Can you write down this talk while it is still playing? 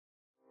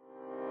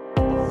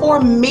For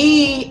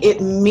me,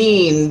 it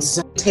means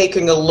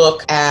taking a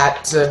look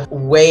at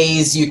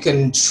ways you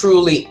can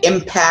truly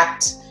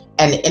impact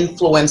and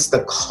influence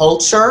the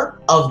culture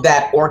of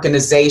that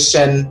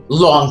organization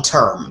long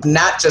term.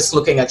 Not just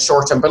looking at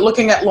short term, but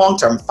looking at long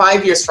term.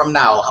 5 years from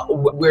now,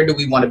 where do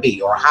we want to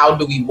be, or how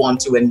do we want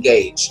to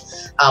engage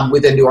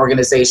within the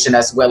organization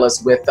as well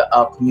as with the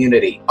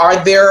community?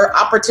 Are there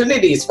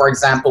opportunities, for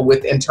example,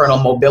 with internal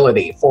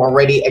mobility for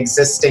already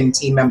existing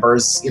team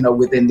members,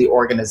 within the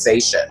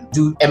organization?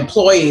 Do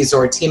employees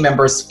or team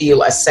members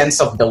feel a sense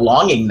of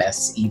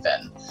belongingness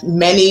even?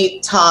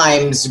 Many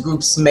times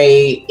groups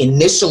may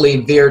initially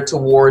veer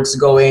towards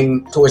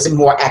going towards a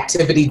more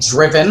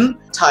activity-driven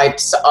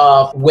types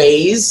of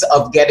ways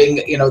of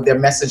getting, their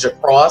message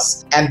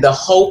across. And the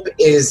hope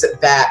is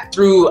that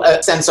through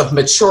a sense of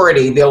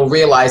maturity, they'll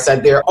realize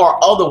that there are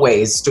other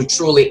ways to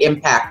truly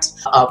impact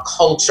a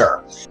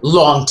culture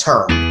long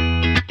term.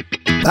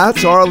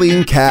 That's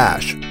Arlene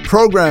Cash,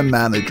 Program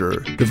Manager,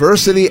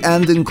 Diversity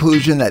and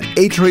Inclusion at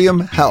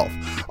Atrium Health.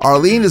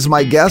 Arlene is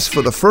my guest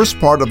for the first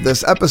part of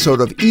this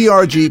episode of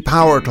ERG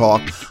Power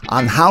Talk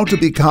on how to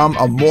become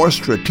a more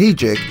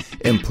strategic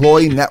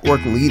employee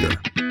network leader.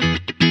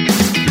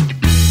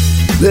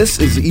 This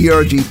is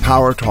ERG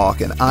Power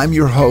Talk, and I'm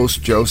your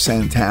host, Joe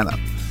Santana.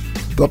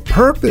 The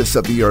purpose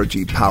of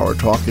ERG Power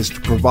Talk is to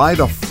provide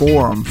a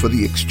forum for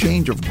the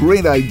exchange of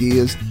great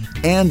ideas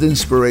and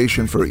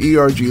inspiration for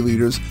ERG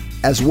leaders,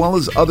 as well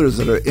as others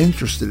that are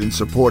interested in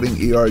supporting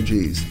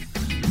ERGs.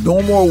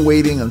 No more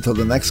waiting until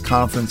the next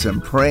conference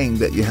and praying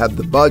that you have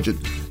the budget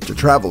to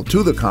travel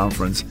to the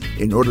conference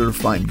in order to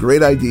find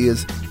great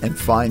ideas and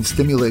find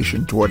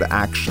stimulation toward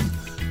action.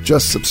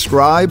 Just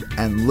subscribe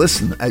and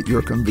listen at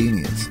your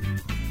convenience.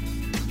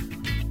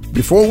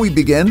 Before we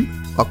begin,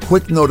 a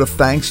quick note of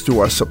thanks to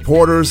our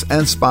supporters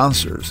and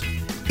sponsors: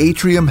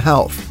 Atrium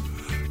Health,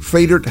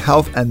 Frederick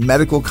Health and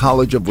Medical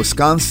College of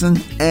Wisconsin,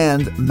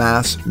 and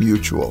Mass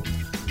Mutual.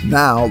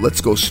 Now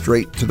let's go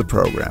straight to the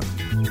program.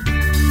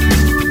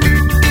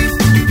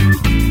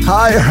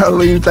 Hi,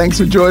 Arlene. Thanks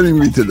for joining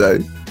me today.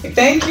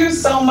 Thank you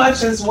so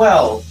much as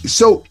well.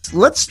 So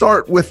let's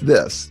start with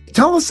this.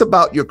 Tell us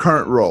about your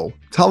current role.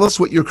 Tell us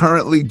what you're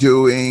currently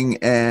doing,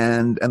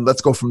 and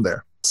let's go from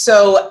there.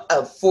 So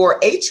for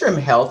Atrium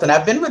Health, and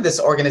I've been with this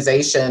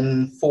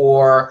organization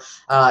for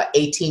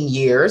 18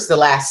 years. The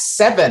last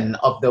 7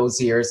 of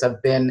those years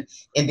have been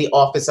in the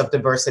Office of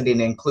Diversity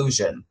and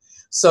Inclusion.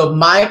 So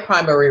my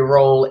primary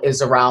role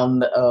is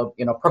around,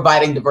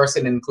 providing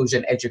diversity and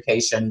inclusion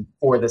education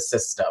for the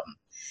system.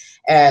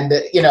 And,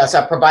 so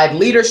I provide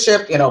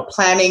leadership,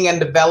 planning and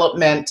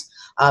development,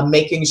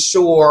 making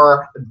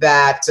sure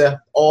that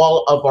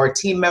all of our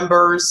team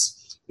members,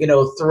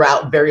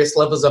 throughout various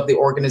levels of the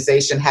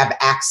organization have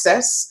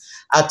access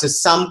to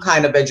some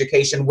kind of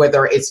education,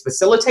 whether it's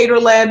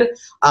facilitator-led,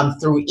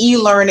 through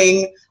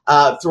e-learning,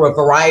 through a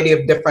variety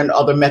of different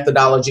other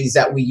methodologies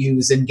that we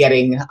use in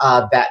getting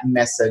that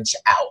message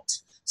out.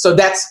 So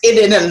that's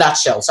it in a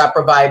nutshell. So I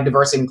provide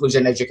diversity and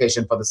inclusion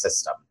education for the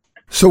system.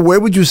 So where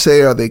would you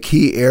say are the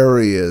key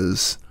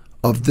areas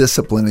of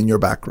discipline in your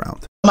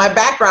background? My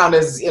background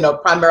is,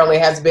 primarily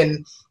has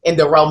been in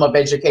the realm of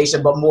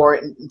education, but more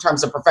in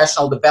terms of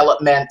professional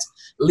development,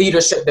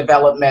 leadership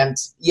development,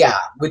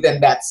 within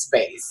that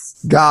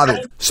space. Got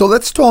it. So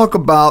let's talk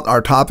about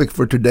our topic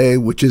for today,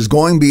 which is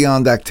going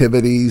beyond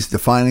activities,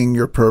 defining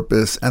your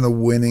purpose, and a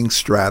winning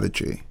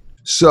strategy.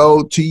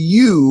 So to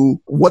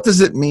you, what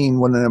does it mean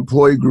when an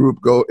employee group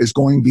is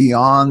going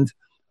beyond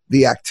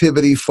the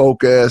activity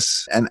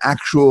focus and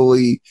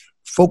actually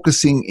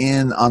focusing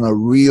in on a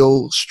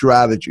real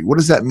strategy? What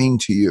does that mean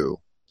to you?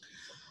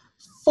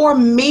 For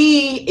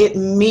me, it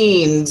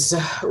means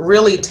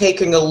really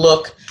taking a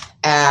look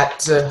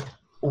at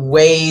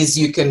ways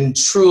you can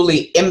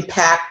truly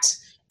impact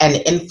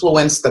and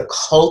influence the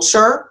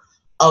culture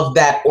of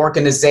that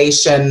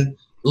organization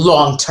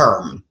long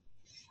term.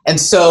 And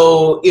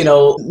so,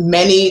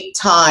 many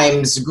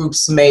times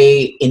groups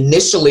may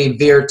initially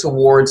veer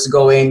towards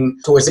going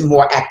towards a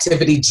more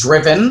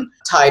activity-driven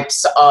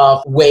types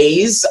of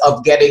ways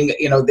of getting,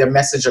 their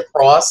message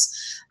across.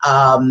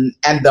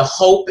 And the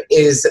hope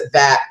is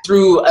that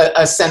through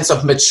a sense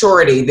of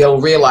maturity,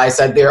 they'll realize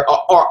that there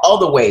are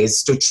other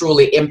ways to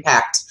truly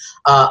impact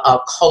a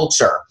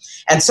culture.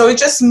 And so it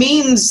just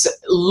means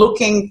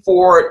looking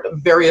for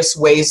various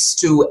ways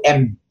to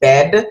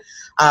embed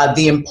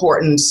the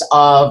importance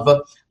of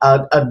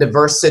a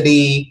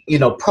diversity,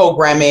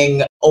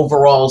 programming,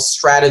 overall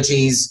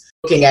strategies,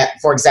 looking at,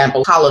 for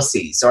example,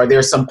 policies. Are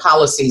there some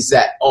policies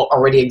that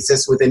already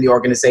exist within the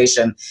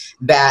organization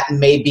that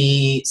may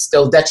be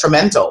still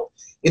detrimental,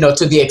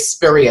 to the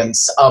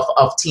experience of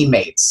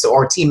teammates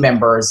or team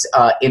members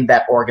in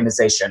that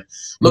organization?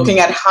 Looking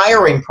at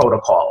hiring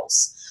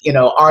protocols.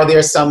 Are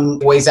there some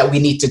ways that we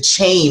need to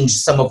change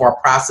some of our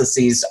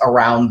processes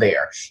around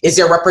there? Is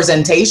there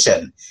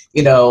representation?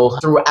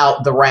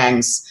 throughout the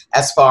ranks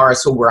as far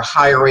as who we're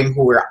hiring,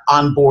 who we're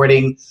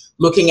onboarding,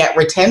 looking at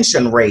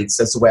retention rates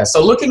as well.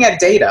 So looking at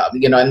data,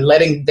 and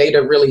letting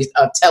data really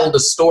tell the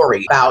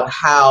story about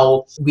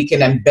how we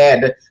can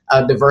embed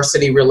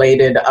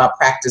diversity-related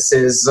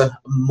practices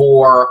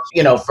more,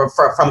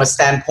 from a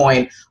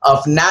standpoint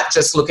of not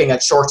just looking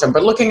at short-term,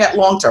 but looking at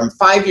long-term.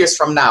 5 years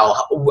from now,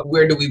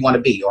 where do we want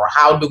to be, or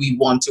how do we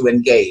want to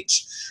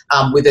engage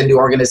within the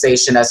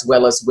organization as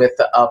well as with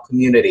a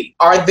community?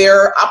 Are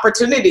there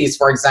opportunities,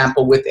 for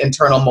example, with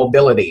internal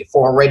mobility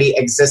for already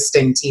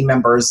existing team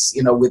members,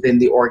 within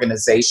the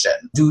organization?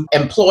 Do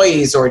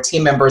employees or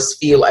team members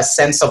feel a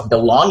sense of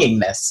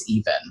belongingness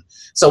even?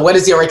 So what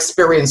is your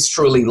experience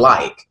truly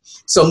like?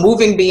 So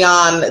moving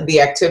beyond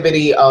the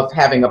activity of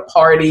having a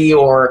party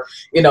or,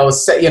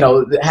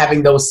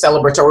 having those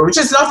celebratory, which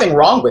is nothing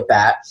wrong with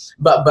that,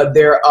 but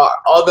there are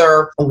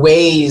other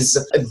ways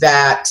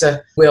that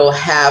will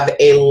have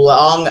a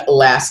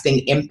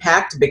long-lasting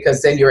impact,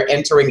 because then you're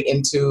entering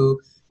into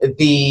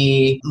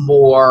the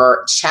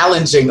more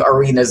challenging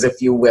arenas,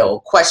 if you will,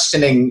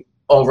 questioning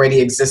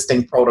already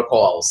existing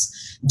protocols,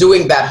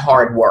 doing that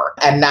hard work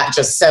and not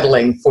just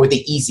settling for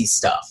the easy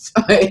stuff,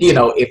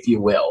 if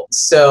you will.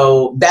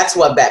 So that's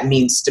what that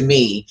means to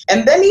me.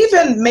 And then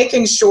even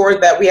making sure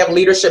that we have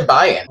leadership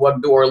buy-in.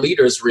 What do our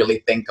leaders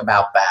really think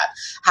about that?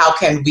 How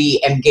can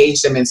we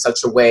engage them in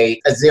such a way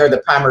as they're the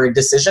primary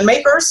decision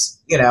makers?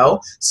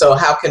 So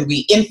how can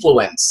we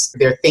influence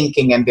their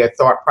thinking and their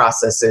thought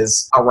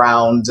processes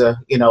around,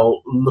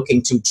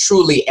 looking to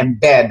truly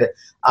embed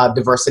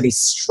diversity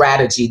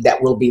strategy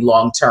that will be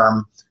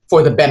long-term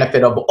for the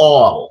benefit of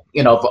all,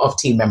 of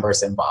team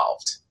members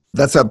involved.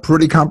 That's a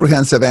pretty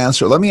comprehensive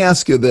answer. Let me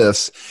ask you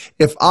this.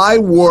 If I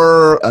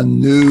were a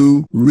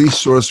new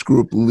resource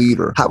group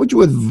leader, how would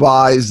you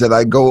advise that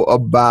I go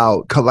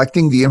about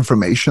collecting the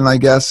information, I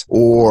guess,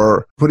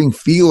 or putting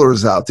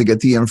feelers out to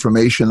get the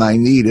information I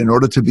need in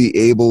order to be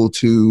able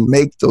to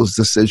make those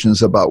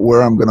decisions about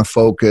where I'm going to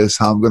focus,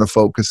 how I'm going to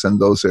focus in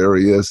those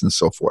areas, and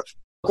so forth?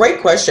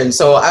 Great question.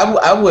 So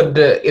I would,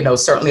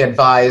 certainly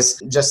advise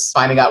just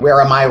finding out,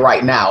 where am I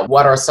right now?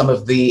 What are some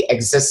of the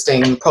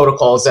existing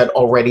protocols that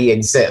already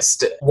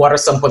exist? What are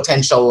some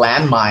potential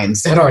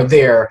landmines that are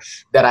there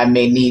that I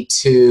may need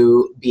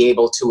to be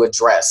able to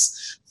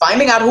address?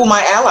 Finding out who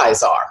my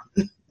allies are.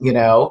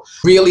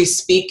 Really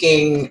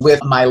speaking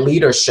with my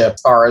leadership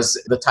as far as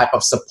the type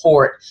of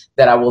support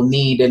that I will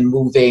need in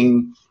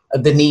moving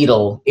the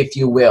needle, if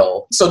you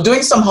will. So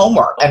doing some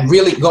homework and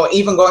really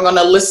going on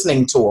a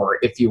listening tour,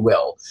 if you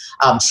will,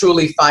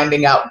 truly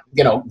finding out,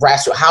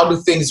 how do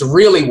things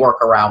really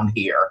work around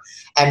here?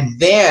 And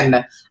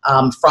then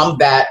from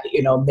that,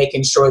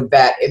 making sure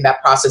that in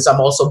that process,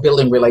 I'm also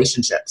building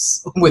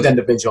relationships with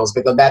individuals,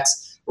 because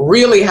that's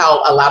really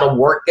how a lot of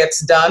work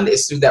gets done,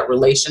 is through that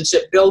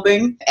relationship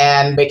building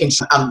and making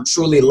sure I'm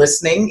truly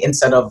listening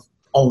instead of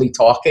only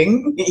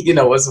talking,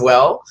 as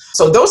well.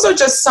 So those are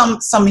just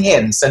some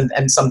hints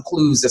and some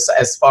clues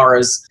as far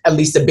as at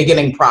least the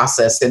beginning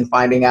process in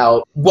finding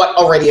out what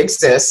already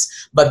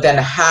exists, but then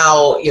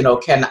how,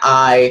 can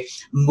I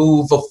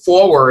move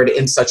forward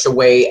in such a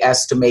way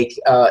as to make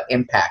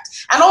impact.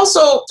 And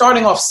also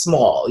starting off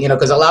small,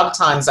 because a lot of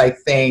times I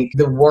think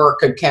the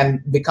work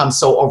can become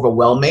so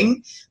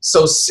overwhelming.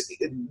 So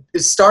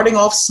starting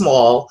off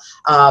small,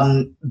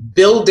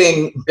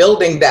 building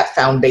that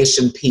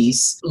foundation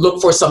piece,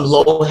 look for some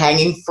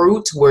low-hanging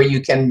fruit where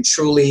you can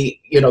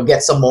truly,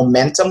 get some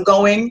momentum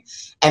going,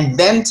 and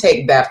then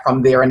take that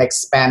from there and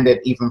expand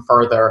it even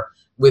further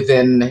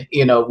within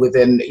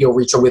your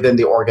reach or within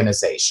the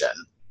organization.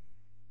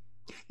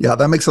 Yeah,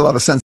 that makes a lot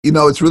of sense.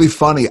 It's really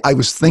funny. I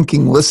was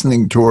thinking,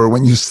 listening to her,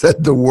 when you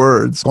said the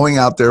words, going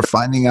out there,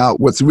 finding out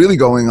what's really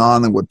going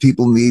on and what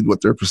people need,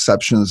 what their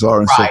perceptions are,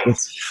 and right. so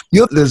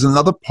forth. There's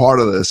another part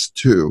of this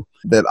too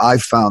that I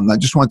found, and I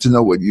just want to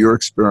know what your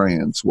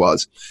experience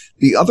was.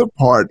 The other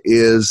part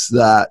is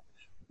that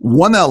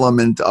one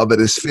element of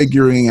it is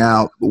figuring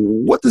out,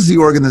 what does the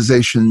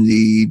organization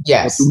need?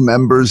 Yes. What do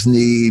members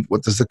need?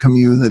 What does the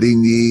community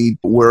need?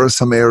 Where are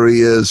some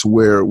areas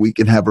where we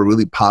can have a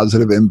really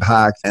positive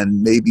impact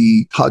and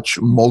maybe touch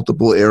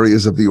multiple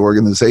areas of the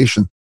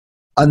organization?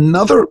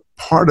 Another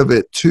part of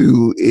it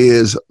too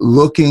is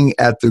looking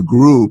at the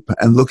group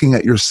and looking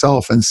at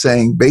yourself and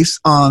saying, based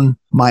on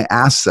my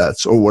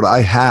assets or what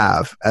I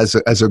have as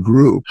a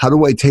group, how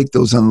do I take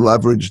those and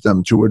leverage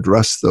them to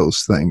address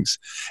those things?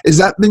 Has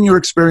that been your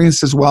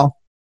experience as well?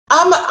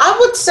 I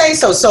would say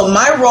so. So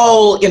my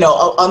role,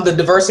 on the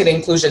diversity and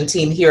inclusion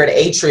team here at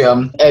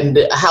Atrium,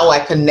 and how I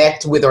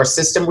connect with our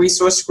system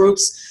resource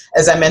groups,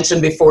 as I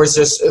mentioned before, is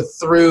just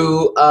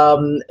through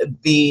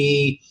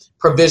the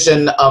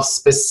provision of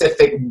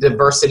specific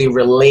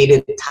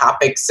diversity-related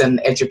topics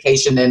and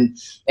education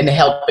and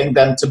helping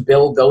them to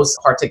build those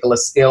particular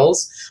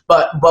skills.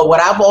 But what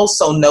I've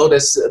also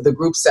noticed, the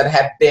groups that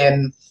have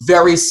been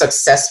very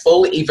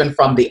successful, even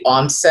from the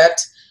onset,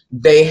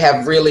 they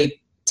have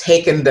really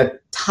taken the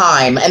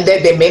time, and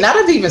they may not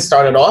have even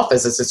started off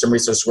as a system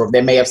resource group.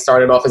 They may have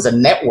started off as a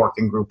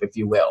networking group, if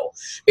you will,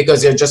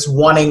 because they're just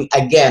wanting,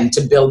 again,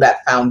 to build that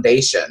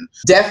foundation.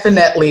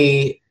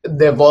 Definitely,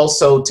 they've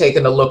also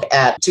taken a look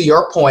at, to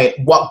your point,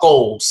 what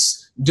goals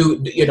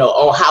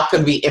or how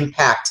can we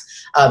impact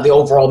the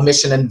overall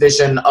mission and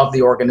vision of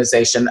the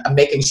organization,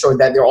 making sure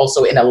that they're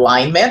also in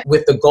alignment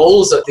with the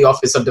goals of the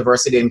Office of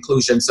Diversity and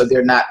Inclusion, so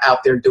they're not out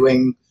there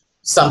doing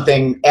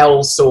something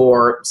else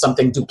or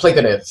something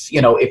duplicative,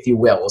 if you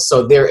will.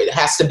 So it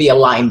has to be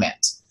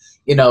alignment,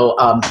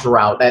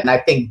 throughout. And I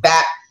think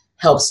that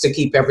helps to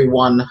keep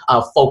everyone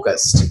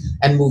focused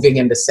and moving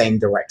in the same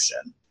direction.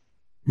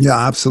 Yeah,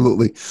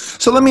 absolutely.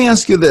 So let me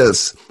ask you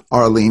this,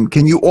 Arlene.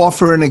 Can you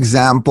offer an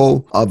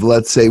example of,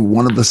 let's say,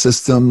 one of the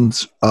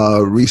systems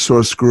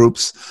resource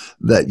groups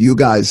that you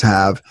guys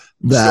have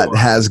that Sure.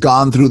 has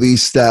gone through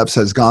these steps,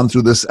 has gone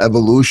through this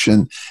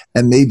evolution,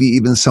 and maybe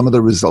even some of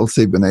the results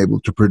they've been able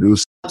to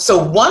produce?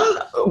 So one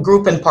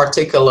group in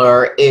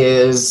particular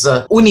is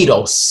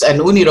Unidos, and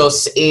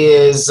Unidos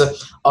is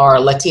our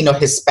Latino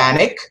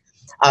Hispanic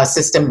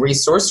system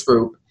resource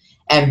group.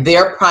 And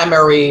their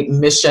primary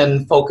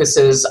mission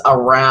focuses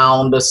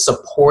around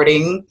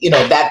supporting,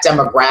 that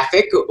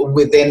demographic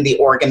within the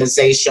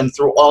organization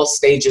through all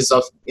stages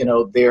of,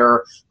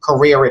 their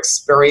career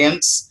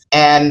experience.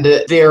 And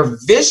their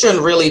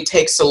vision really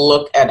takes a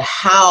look at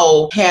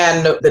how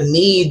can the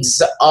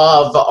needs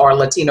of our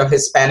Latino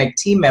Hispanic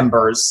team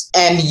members,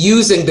 and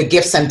using the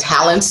gifts and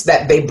talents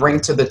that they bring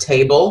to the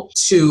table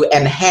to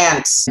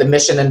enhance the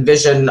mission and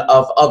vision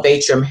of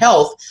Atrium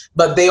Health.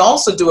 But they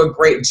also do a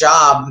great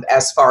job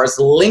as far as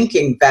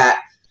linking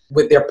that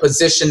with their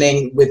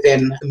positioning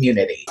within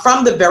community.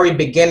 From the very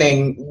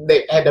beginning,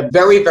 they had a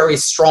very, very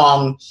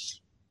strong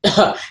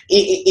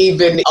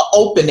even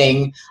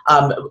opening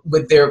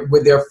with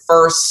their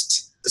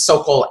first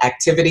so-called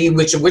activity,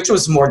 which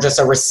was more just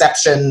a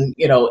reception,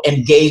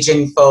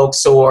 engaging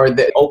folks, or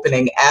the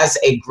opening as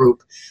a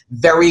group.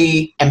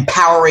 Very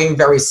empowering,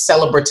 very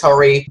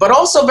celebratory, but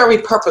also very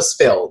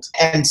purpose-filled.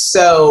 And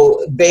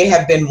so they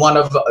have been one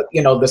of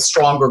the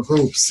stronger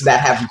groups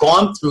that have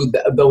gone through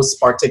those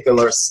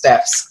particular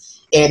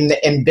steps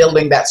in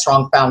building that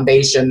strong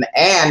foundation.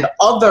 And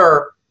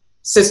other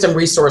system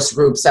resource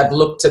groups have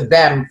looked to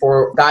them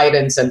for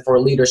guidance and for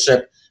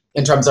leadership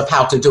in terms of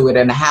how to do it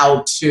and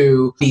how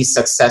to be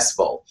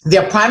successful.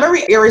 Their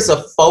primary areas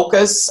of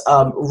focus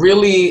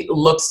really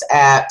looks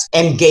at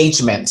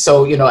engagement.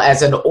 So,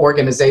 as an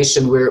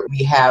organization,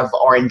 we have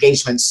our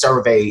engagement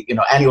survey,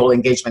 annual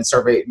engagement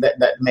survey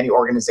that many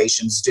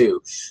organizations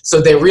do. So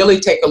they really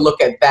take a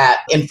look at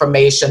that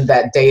information,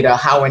 that data,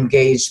 how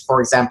engaged, for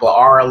example,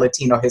 our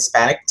Latino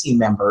Hispanic team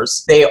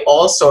members. They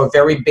also are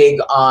very big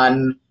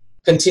on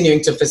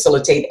continuing to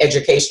facilitate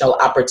educational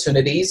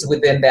opportunities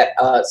within that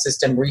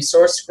system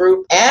resource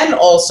group, and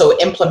also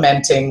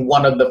implementing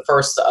one of the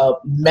first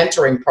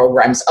mentoring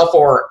programs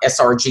for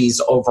SRGs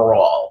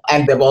overall.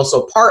 And they've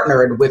also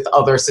partnered with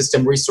other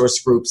system resource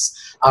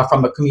groups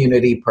from a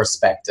community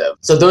perspective.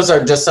 So those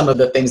are just some of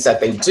the things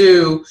that they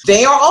do.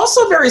 They are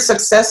also very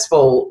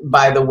successful,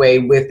 by the way,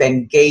 with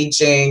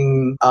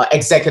engaging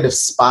executive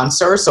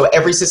sponsors. So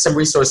every system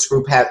resource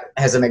group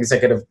has an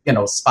executive,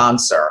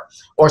 sponsor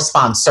or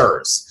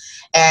sponsors.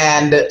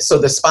 And so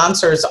the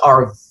sponsors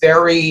are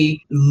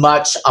very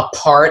much a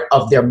part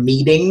of their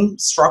meeting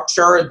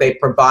structure. They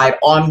provide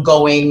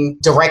ongoing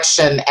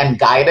direction and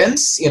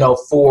guidance,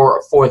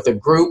 for the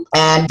group.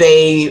 And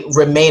they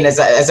remain, as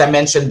I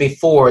mentioned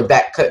before,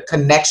 that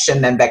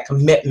connection and that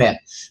commitment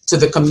to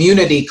the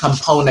community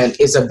component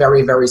is a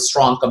very, very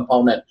strong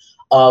component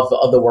of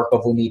the work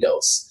of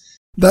Unidos.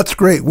 That's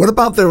great. What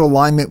about their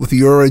alignment with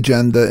your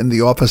agenda in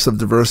the Office of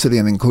Diversity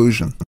and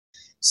Inclusion?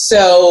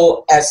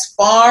 So as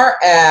far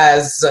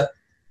as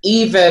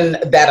even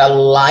that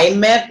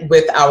alignment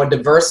with our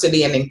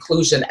diversity and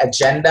inclusion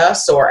agenda,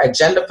 so our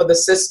agenda for the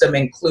system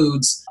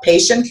includes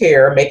patient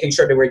care, making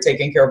sure that we're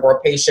taking care of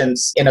our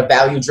patients in a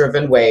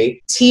value-driven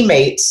way,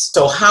 teammates,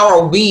 so how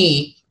are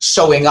we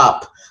showing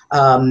up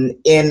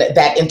in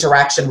that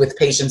interaction with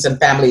patients and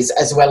families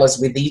as well as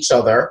with each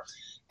other,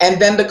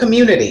 and then the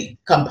community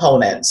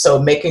component,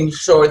 so making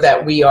sure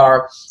that we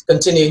are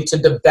continuing to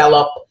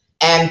develop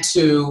and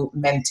to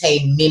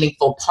maintain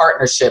meaningful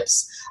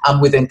partnerships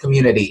within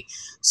community.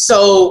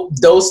 So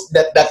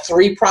that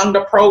three-pronged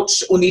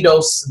approach,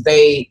 Unidos,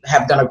 they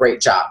have done a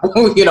great job,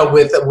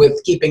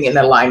 with keeping in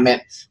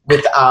alignment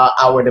with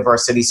our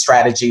diversity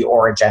strategy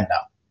or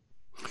agenda.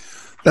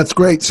 That's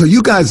great. So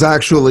you guys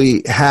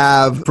actually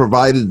have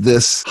provided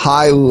this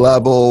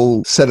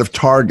high-level set of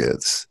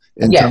targets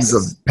in terms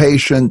of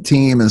patient,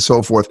 team, and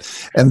so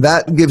forth. And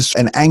that gives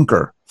an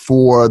anchor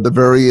for the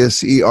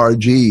various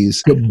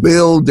ERGs to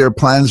build their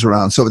plans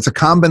around. So it's a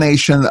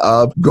combination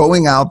of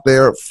going out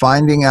there,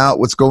 finding out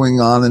what's going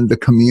on in the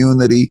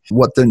community,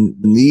 what the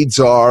needs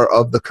are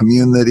of the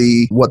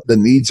community, what the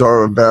needs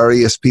are of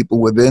various people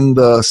within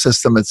the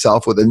system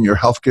itself, within your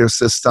healthcare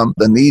system,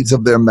 the needs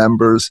of their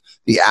members,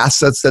 the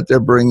assets that they're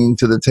bringing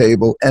to the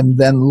table, and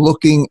then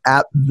looking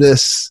at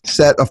this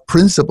set of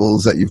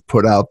principles that you've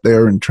put out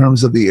there in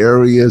terms of the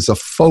areas of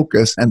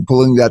focus and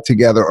pulling that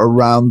together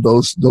around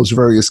those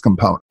various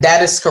components.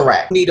 That is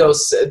correct.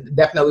 Unidos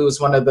definitely was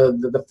one of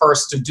the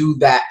first to do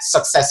that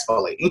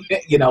successfully,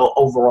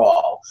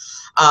 overall.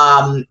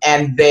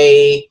 And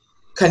they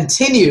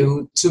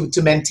continue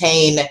to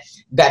maintain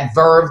that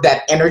verve,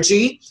 that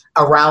energy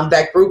around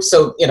that group.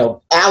 So,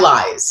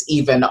 allies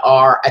even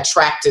are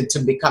attracted to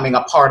becoming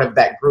a part of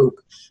that group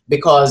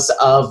because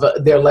of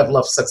their level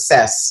of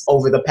success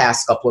over the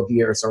past couple of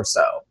years or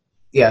so.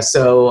 Yeah,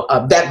 so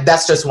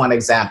that's just one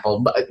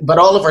example. But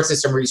all of our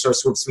system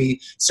resource groups,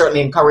 we certainly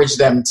encourage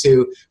them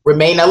to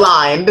remain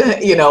aligned,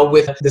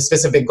 with the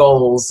specific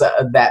goals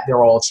that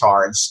they're all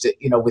charged,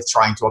 with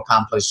trying to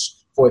accomplish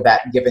for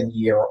that given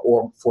year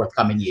or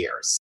forthcoming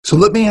years. So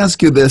let me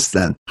ask you this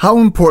then. How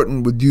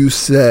important would you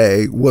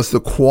say was the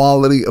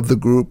quality of the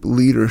group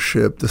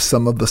leadership to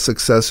some of the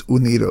success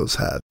Unidos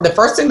had? The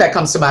first thing that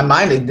comes to my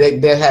mind is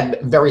they had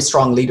very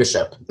strong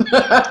leadership,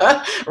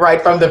 right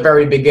from the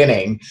very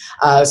beginning.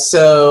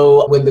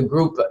 So when the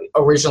group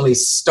originally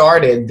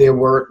started, there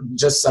were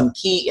just some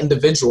key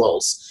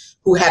individuals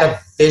who had a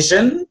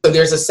vision. So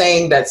there's a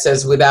saying that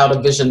says, without a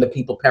vision, the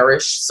people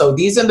perish. So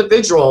these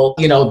individuals,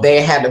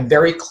 they had a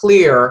very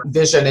clear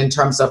vision in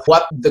terms of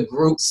what the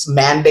group's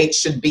mandate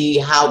should be,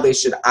 how they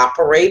should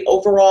operate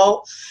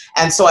overall.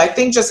 And so I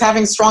think just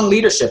having strong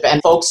leadership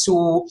and folks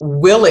who are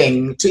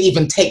willing to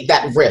even take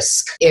that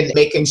risk in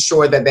making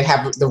sure that they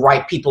have the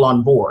right people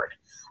on board.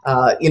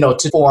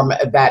 To form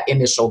that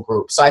initial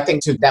group. So I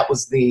think too, that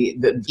was the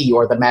key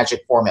or the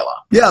magic formula.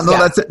 Yeah,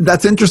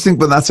 that's interesting,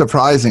 but not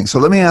surprising. So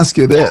let me ask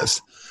you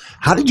this.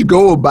 How did you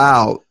go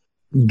about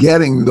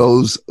getting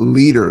those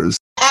leaders?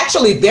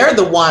 Actually, they're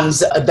the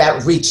ones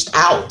that reached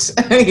out,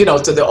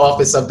 to the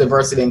Office of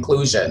Diversity and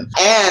Inclusion.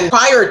 And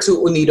prior to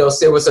Unidos,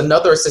 there was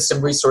another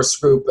system resource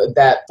group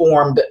that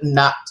formed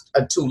not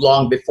too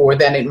long before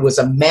then. It was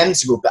a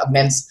men's group, a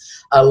men's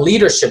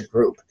leadership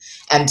group.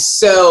 And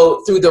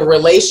so through the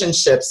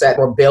relationships that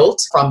were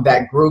built from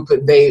that group,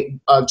 they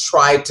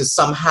tried to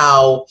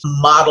somehow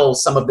model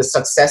some of the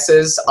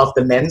successes of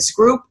the men's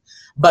group,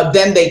 but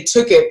then they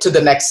took it to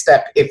the next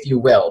step, if you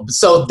will.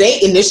 So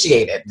they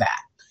initiated that.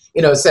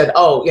 Said,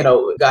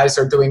 guys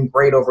are doing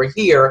great over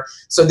here.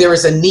 So there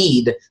is a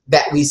need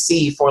that we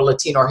see for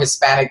Latino or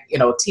Hispanic,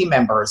 team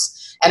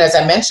members. And as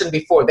I mentioned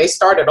before, they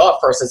started off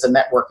first as a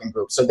networking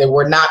group. So they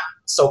were not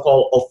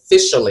so-called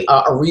officially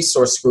a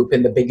resource group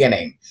in the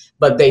beginning,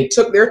 but they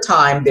took their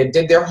time, they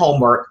did their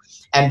homework,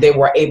 and they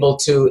were able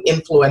to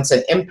influence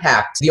and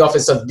impact the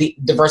Office of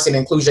Diversity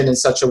and Inclusion in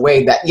such a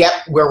way that, yep,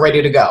 we're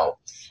ready to go.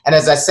 And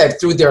as I said,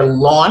 through their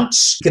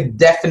launch, you could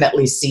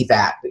definitely see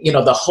that,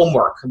 the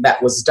homework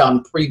that was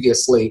done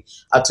previously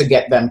to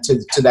get them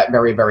to that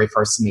very, very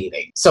first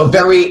meeting. So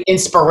very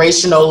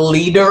inspirational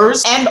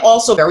leaders and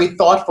also very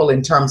thoughtful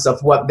in terms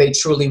of what they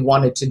truly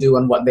wanted to do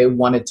and what they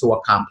wanted to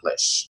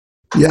accomplish.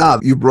 Yeah,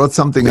 you brought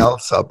something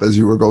else up as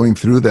you were going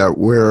through that,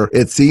 where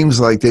it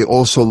seems like they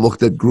also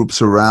looked at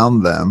groups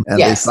around them and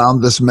they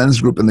found this men's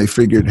group and they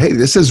figured, hey,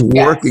 this is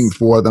working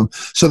for them.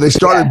 So they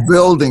started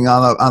building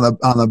on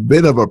a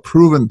bit of a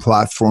proven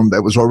platform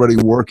that was already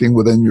working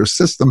within your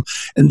system,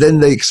 and then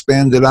they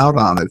expanded out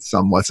on it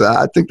somewhat. So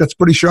I think that's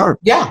pretty sharp.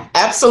 Yeah,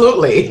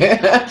 absolutely.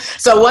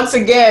 So once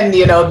again,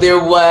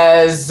 there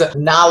was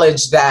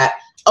knowledge that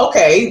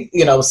okay,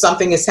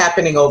 something is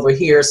happening over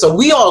here. So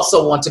we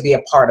also want to be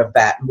a part of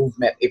that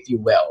movement, if you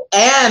will.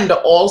 And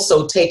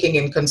also taking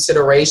in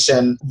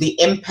consideration the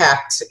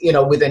impact,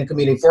 within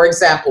community. For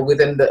example,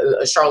 within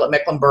the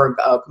Charlotte-Mecklenburg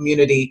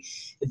community,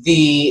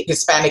 the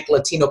Hispanic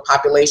Latino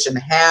population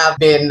have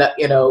been,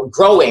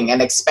 growing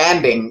and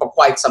expanding for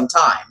quite some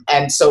time.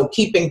 And so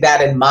keeping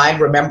that in mind,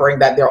 remembering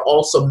that they're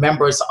also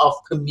members of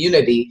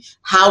community,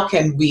 how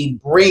can we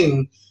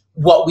bring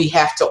what we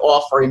have to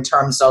offer in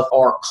terms of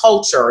our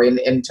culture,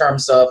 in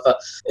terms of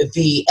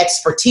the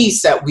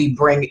expertise that we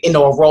bring in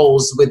our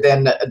roles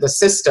within the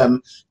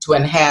system to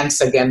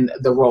enhance, again,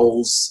 the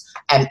roles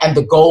and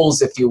the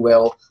goals, if you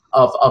will,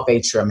 of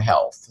Atrium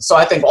Health. So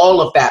I think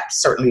all of that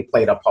certainly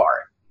played a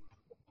part.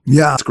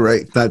 Yeah, that's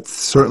great. That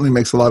certainly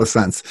makes a lot of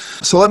sense.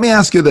 So let me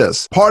ask you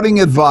this. Parting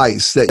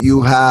advice that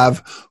you have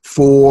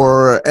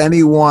for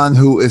anyone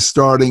who is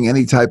starting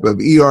any type of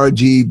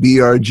ERG,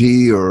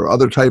 BRG, or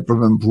other type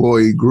of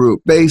employee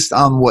group, based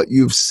on what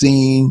you've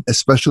seen,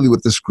 especially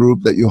with this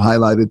group that you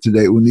highlighted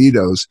today,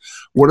 Unidos,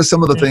 what are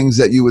some of the things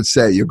that you would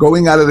say? You're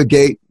going out of the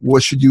gate.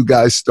 What should you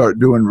guys start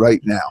doing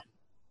right now?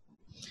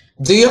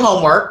 Do your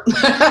homework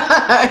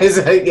is,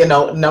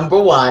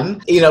 number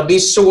one. Be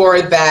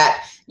sure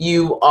that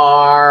you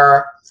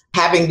are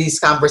having these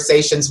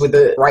conversations with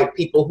the right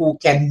people who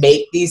can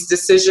make these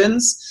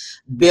decisions.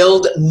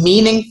 build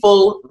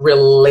meaningful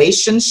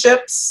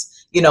relationships,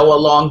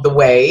 along the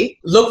way.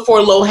 Look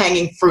for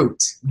low-hanging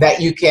fruit that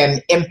you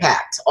can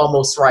impact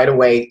almost right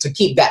away to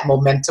keep that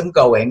momentum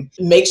going.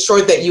 Make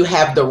sure that you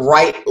have the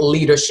right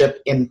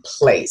leadership in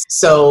place.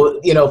 So,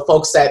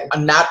 folks that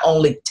are not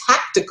only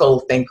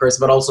tactical thinkers,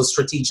 but also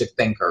strategic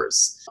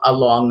thinkers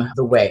along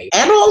the way.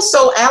 And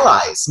also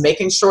allies,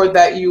 making sure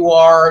that you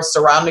are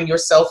surrounding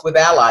yourself with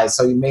allies.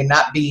 So you may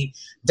not be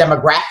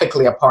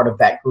demographically a part of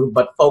that group,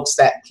 but folks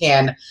that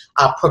can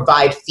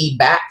provide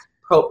feedback,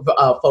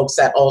 folks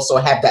that also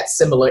have that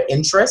similar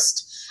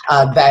interest,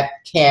 that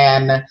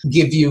can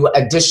give you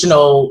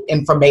additional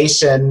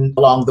information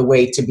along the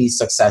way to be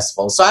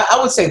successful. So I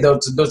would say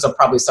those are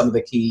probably some of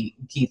the key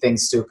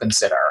things to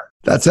consider.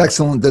 That's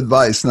excellent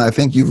advice. And I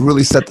think you've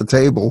really set the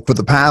table for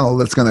the panel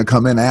that's going to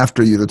come in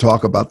after you to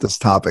talk about this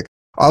topic.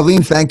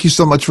 Arlene, thank you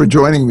so much for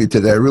joining me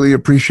today. I really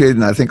appreciate it.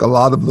 And I think a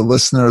lot of the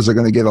listeners are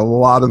going to get a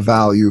lot of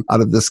value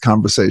out of this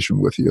conversation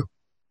with you.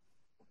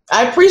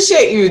 I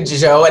appreciate you,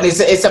 Joe, and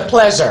it's a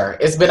pleasure.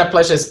 It's been a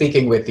pleasure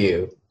speaking with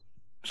you.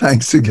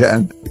 Thanks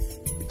again.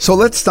 So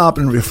let's stop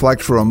and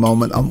reflect for a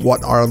moment on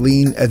what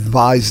Arlene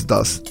advised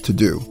us to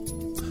do.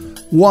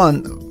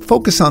 1,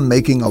 focus on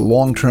making a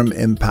long-term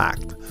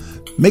impact.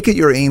 Make it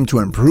your aim to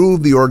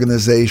improve the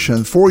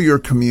organization for your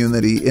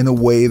community in a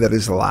way that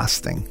is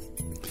lasting.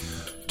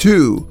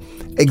 2,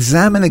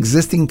 examine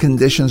existing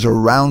conditions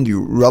around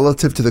you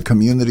relative to the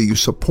community you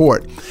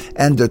support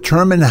and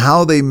determine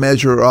how they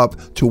measure up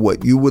to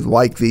what you would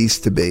like these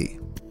to be.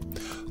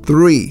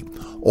 3,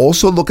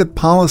 also look at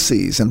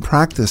policies and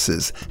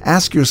practices.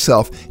 Ask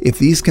yourself if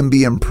these can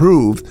be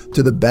improved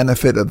to the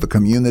benefit of the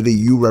community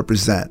you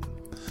represent.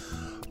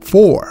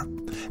 4,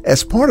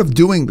 as part of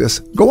doing this,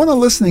 go on a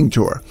listening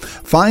tour.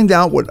 Find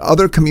out what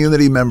other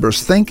community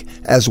members think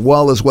as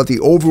well as what the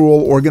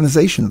overall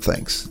organization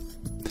thinks.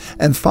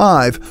 And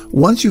 5,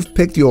 once you've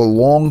picked your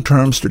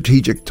long-term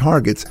strategic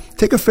targets,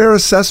 take a fair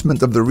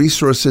assessment of the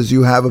resources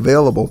you have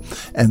available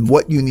and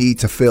what you need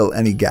to fill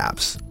any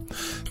gaps.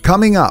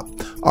 Coming up,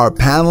 our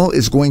panel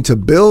is going to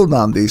build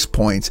on these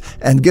points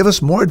and give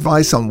us more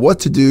advice on what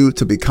to do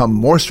to become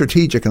more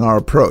strategic in our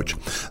approach.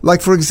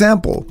 Like, for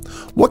example,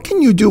 what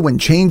can you do when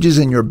changes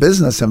in your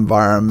business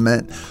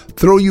environment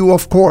throw you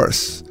off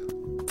course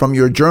from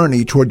your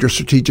journey toward your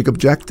strategic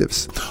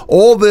objectives?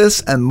 All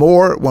this and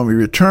more when we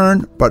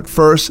return, but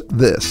first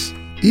this.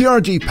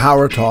 ERG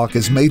Power Talk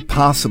is made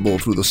possible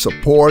through the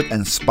support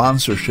and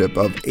sponsorship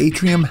of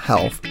Atrium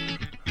Health,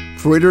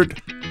 Froedtert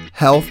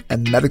Health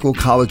and Medical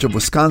College of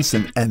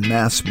Wisconsin, and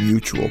Mass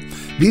Mutual.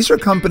 These are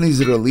companies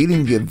that are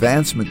leading the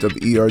advancement of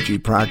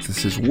ERG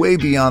practices way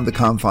beyond the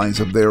confines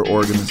of their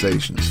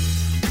organizations.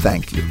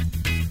 Thank you.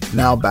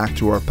 Now back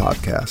to our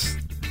podcast.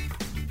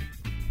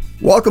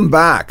 Welcome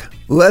back.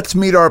 Let's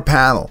meet our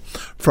panel.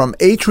 From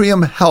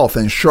Atrium Health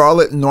in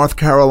Charlotte, North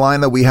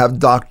Carolina, we have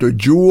Dr.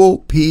 Jewell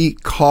P.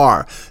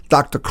 Carr.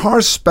 Dr.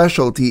 Carr's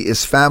specialty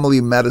is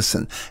family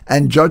medicine,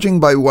 and judging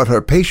by what her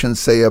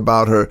patients say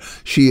about her,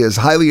 she is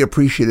highly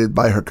appreciated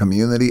by her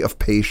community of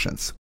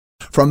patients.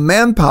 From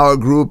Manpower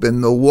Group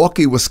in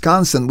Milwaukee,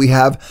 Wisconsin, we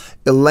have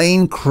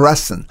Elaine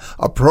Kressin,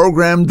 a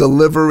program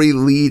delivery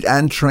lead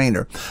and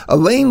trainer.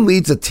 Elaine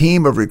leads a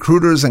team of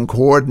recruiters and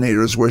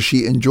coordinators where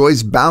she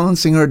enjoys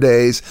balancing her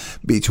days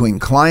between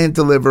client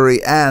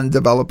delivery and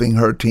developing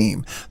her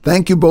team.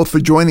 Thank you both for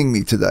joining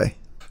me today.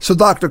 So,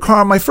 Dr.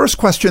 Carr, my first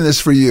question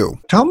is for you.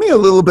 Tell me a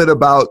little bit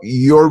about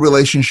your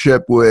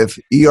relationship with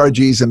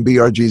ERGs and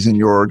BRGs in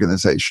your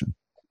organization.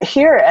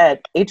 Here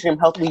at Atrium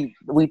Health,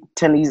 we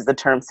tend to use the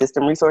term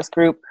system resource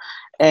group,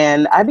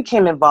 and I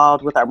became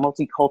involved with our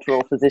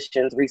multicultural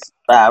physicians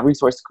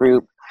resource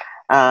group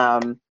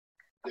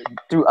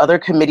through other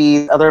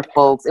committees, other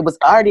folks. It was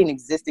already an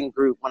existing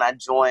group when I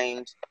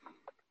joined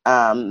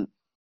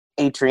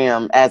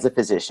Atrium as a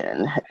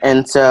physician,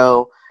 and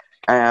so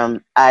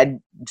I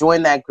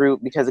joined that group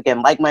because,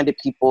 again, like-minded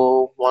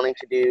people wanting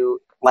to do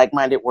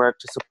like-minded work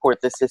to support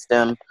the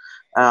system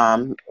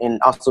and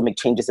also make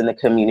changes in the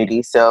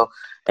community. So.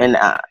 And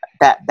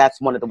that's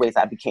one of the ways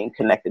I became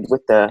connected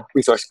with the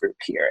resource group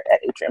here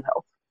at Atrium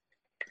Health.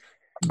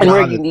 And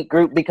we're a unique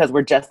group because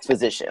we're just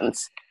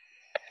physicians.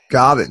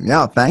 Got it.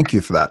 Yeah, thank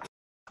you for that.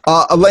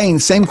 Elaine,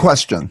 same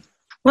question.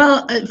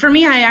 Well, for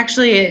me, I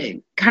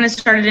actually kind of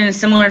started in a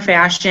similar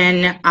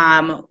fashion.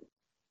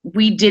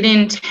 We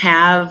didn't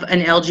have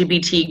an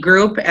LGBT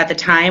group at the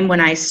time when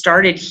I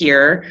started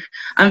here.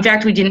 In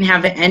fact, we didn't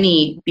have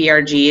any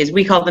BRGs.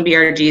 We call them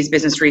BRGs,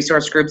 business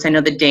resource groups. I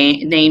know the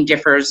name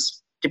differs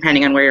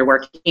depending on where you're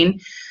working.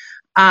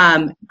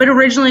 But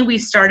originally we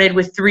started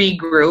with 3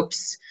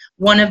 groups,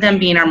 one of them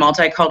being our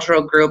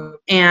multicultural group,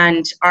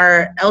 and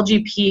our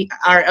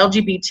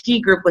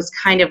LGBT group was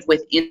kind of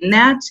within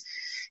that.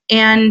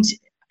 And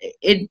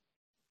it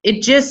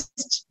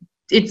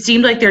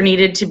seemed like there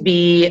needed to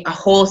be a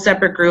whole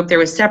separate group. There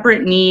was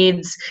separate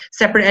needs,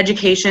 separate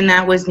education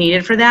that was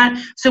needed for that.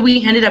 So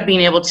we ended up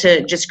being able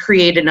to just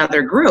create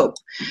another group.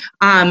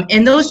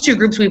 And those 2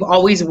 groups, we've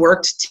always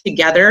worked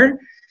together.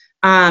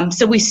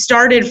 So we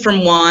started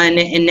from one,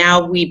 and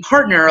now we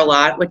partner a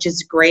lot, which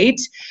is great.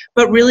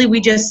 But really, we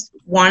just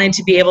wanted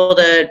to be able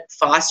to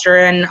foster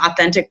an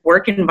authentic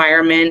work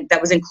environment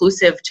that was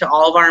inclusive to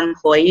all of our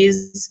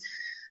employees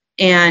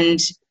and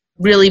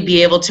really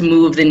be able to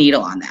move the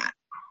needle on that.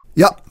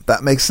 Yep,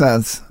 that makes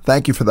sense.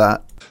 Thank you for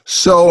that.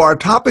 So our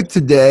topic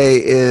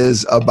today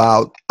is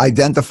about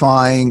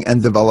identifying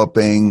and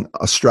developing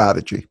a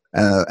strategy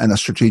and a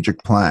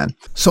strategic plan.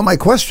 So my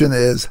question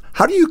is,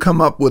 how do you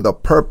come up with a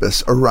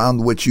purpose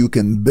around which you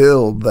can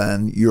build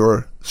then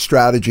your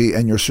strategy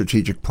and your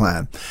strategic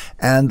plan?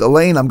 And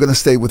Elaine, I'm going to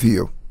stay with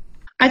you.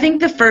 I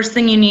think the first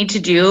thing you need to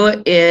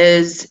do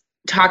is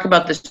talk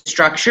about the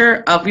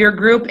structure of your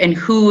group and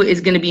who is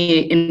going to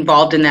be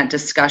involved in that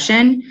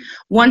discussion.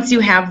 Once you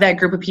have that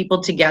group of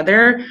people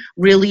together,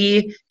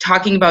 really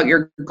talking about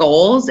your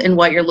goals and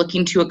what you're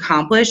looking to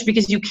accomplish,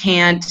 because you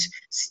can't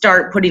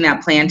start putting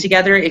that plan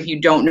together if you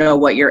don't know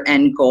what your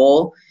end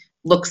goal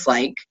looks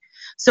like.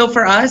 So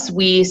for us,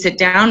 we sit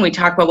down, we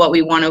talk about what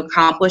we want to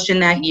accomplish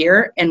in that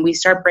year, and we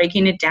start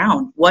breaking it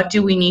down. What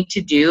do we need to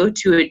do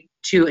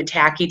to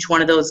attack each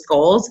one of those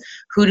goals?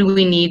 Who do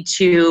we need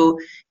to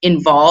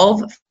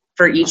involve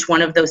for each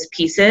one of those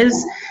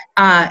pieces?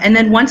 And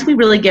then once we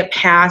really get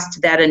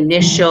past that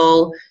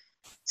initial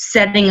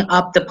setting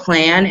up the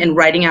plan and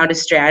writing out a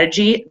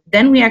strategy,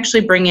 then we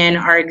actually bring in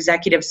our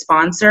executive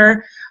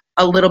sponsor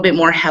a little bit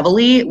more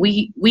heavily.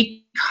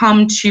 We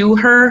come to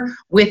her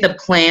with a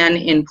plan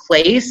in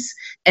place,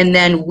 and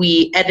then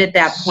we edit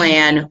that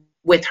plan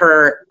with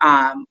her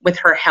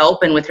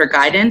help and with her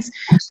guidance.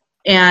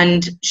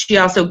 And she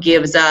also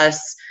gives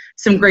us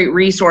some great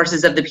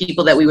resources of the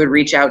people that we would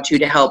reach out to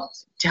help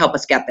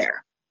us get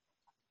there.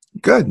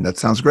 Good. That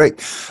sounds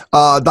great.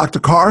 Dr.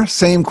 Carr,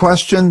 same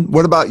question.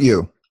 What about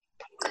you?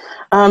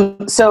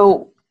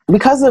 So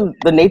because of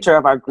the nature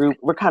of our group,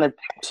 we're kind of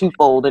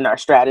twofold in our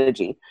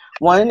strategy.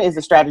 One is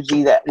a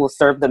strategy that will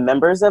serve the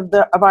members of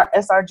our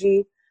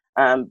SRG,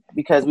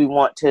 because we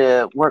want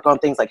to work on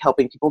things like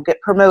helping people get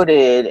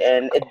promoted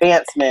and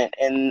advancement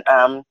and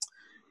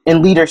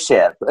in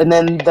leadership. And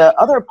then the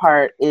other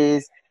part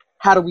is,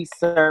 how do we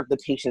serve the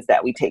patients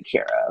that we take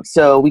care of?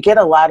 So we get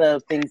a lot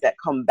of things that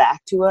come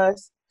back to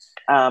us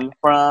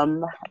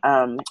from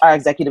our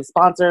executive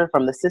sponsor,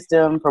 from the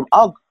system, from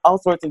all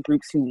sorts of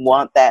groups who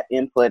want that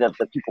input of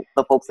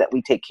the folks that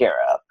we take care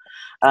of,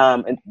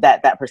 and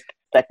that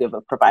perspective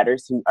of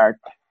providers who are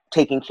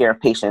taking care of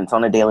patients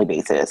on a daily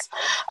basis.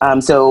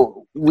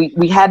 So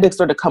we had to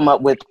sort of come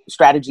up with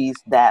strategies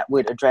that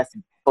would address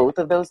both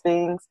of those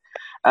things.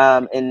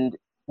 And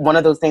one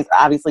of those things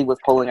obviously was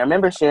polling our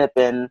membership,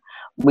 and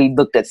we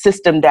looked at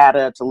system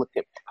data to look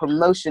at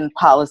promotion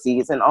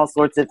policies and all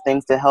sorts of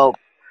things to help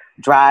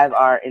drive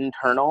our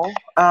internal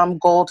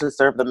goal to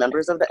serve the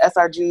members of the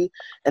SRG.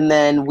 And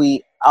then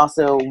we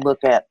also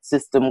look at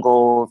system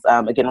goals.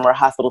 Again, we're a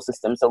hospital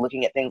system, so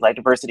looking at things like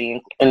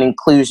diversity and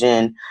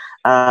inclusion,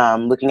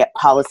 looking at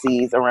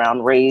policies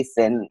around race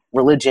and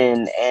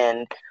religion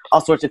and all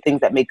sorts of things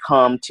that may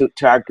come to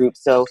our group.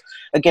 So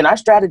again, our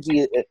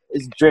strategy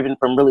is driven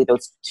from really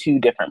those two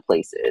different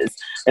places.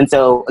 And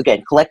so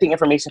again, collecting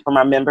information from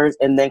our members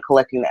and then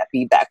collecting that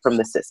feedback from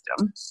the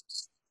system.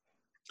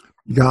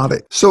 Got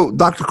it. So,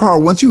 Dr. Carr,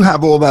 once you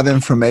have all that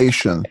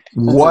information,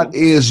 what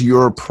is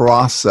your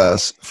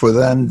process for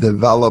then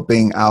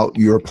developing out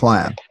your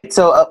plan?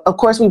 So, of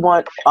course, we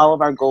want all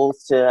of our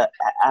goals to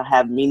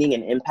have meaning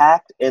and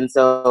impact. And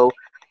so,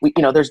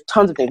 there's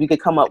tons of things. We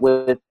could come up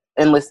with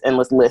endless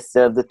lists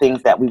of the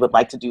things that we would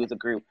like to do as a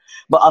group.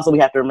 But also, we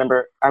have to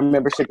remember our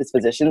membership is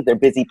physicians. They're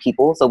busy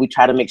people. So we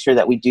try to make sure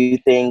that we do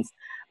things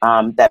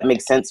that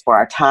make sense for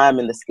our time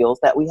and the skills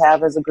that we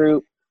have as a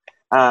group.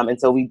 And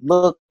so we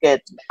look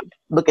at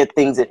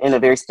things in a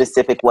very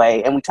specific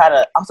way, and we try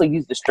to also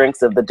use the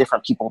strengths of the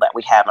different people that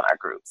we have in our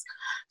groups.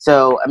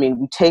 So, I mean,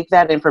 we take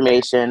that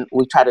information,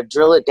 we try to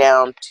drill it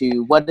down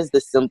to what is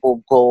the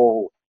simple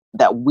goal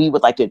that we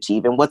would like to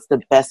achieve, and what's the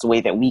best way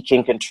that we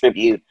can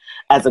contribute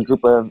as a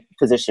group of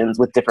physicians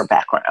with different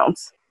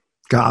backgrounds.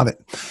 Got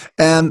it.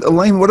 And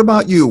Elaine, what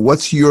about you?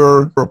 What's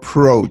your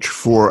approach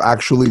for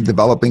actually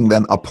developing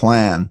then a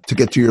plan to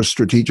get to your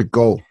strategic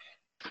goal?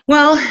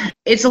 Well,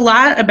 it's a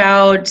lot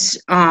about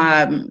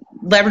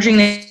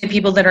leveraging the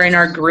people that are in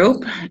our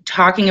group,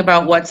 talking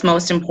about what's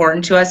most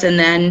important to us, and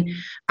then,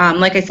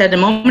 like I said a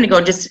moment ago,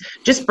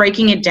 just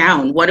breaking it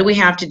down. What do we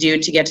have to do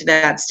to get to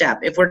that step?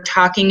 If we're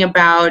talking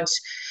about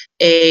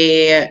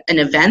an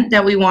event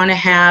that we want to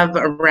have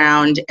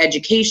around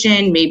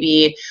education,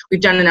 maybe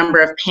we've done a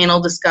number of panel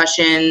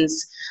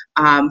discussions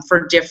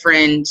for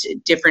different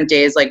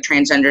days, like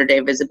Transgender Day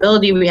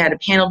Visibility. We had a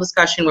panel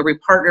discussion where we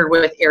partnered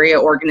with area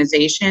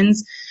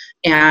organizations,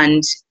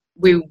 and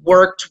we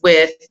worked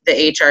with the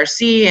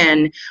HRC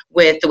and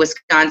with the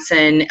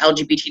Wisconsin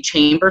LGBT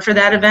Chamber for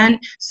that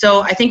event.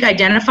 So I think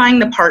identifying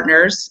the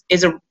partners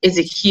is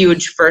a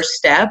huge first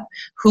step.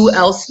 Who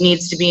else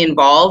needs to be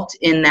involved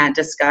in that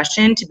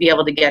discussion to be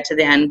able to get to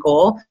the end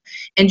goal,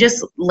 and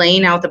just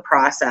laying out the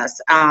process.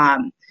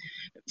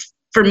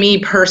 for me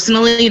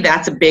personally,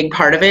 that's a big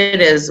part of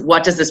it, is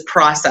what does this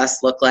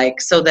process look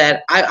like, so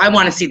that I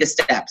want to see the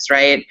steps,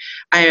 right?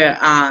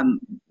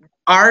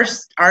 Our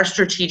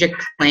strategic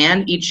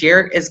plan each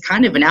year is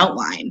kind of an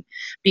outline,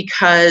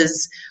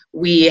 because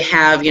we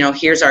have,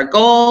 here's our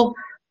goal,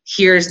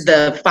 here's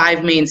the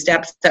 5 main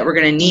steps that we're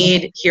going to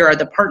need, here are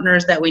the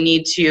partners that we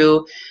need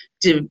to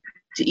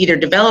either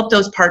develop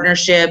those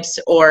partnerships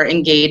or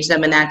engage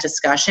them in that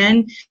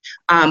discussion.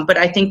 But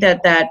I think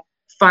that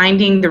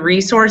finding the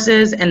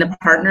resources and the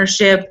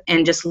partnership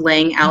and just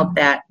laying out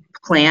that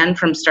plan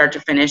from start to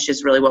finish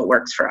is really what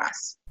works for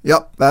us.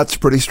 Yep, that's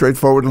pretty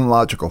straightforward and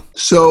logical.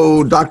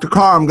 So, Dr.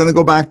 Carr, I'm going to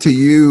go back to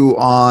you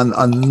on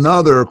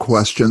another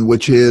question,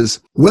 which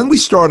is, when we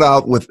start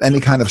out with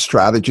any kind of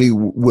strategy,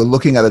 we're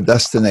looking at a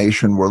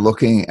destination, we're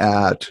looking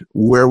at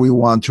where we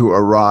want to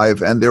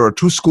arrive, and there are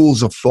 2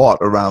 schools of thought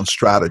around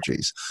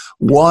strategies.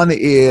 One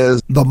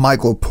is the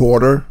Michael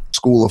Porter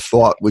school of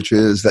thought, which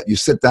is that you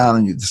sit down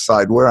and you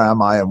decide, where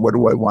am I and where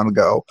do I want to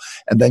go?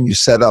 And then you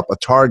set up a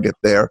target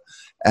there,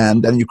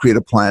 and then you create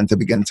a plan to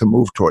begin to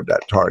move toward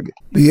that target.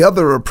 The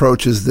other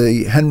approach is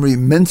the Henry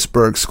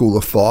Mintzberg school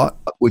of thought,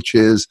 which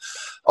is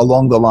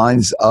along the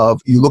lines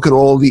of, you look at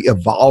all the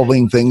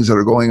evolving things that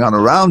are going on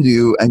around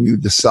you, and you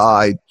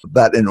decide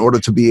that in order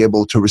to be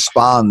able to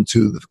respond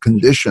to the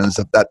conditions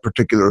of that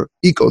particular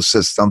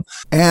ecosystem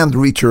and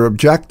reach your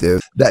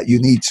objective, that you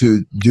need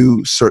to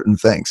do certain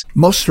things.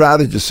 Most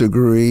strategists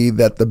agree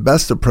that the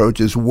best approach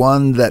is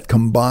one that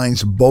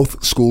combines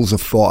both schools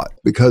of thought,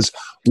 because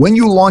when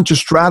you launch a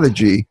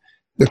strategy,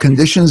 the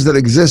conditions that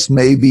exist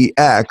may be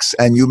X,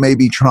 and you may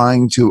be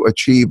trying to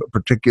achieve a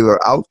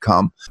particular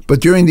outcome.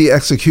 But during the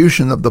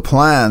execution of the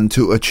plan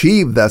to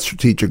achieve that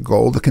strategic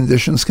goal, the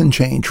conditions can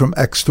change from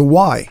X to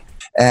Y.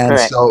 And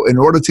Correct. So in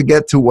order to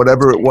get to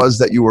whatever it was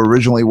that you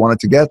originally wanted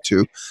to get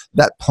to,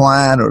 that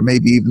plan or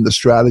maybe even the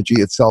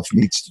strategy itself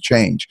needs to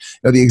change.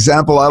 Now, the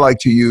example I like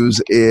to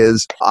use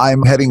is,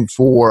 I'm heading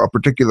for a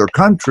particular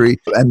country,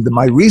 and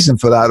my reason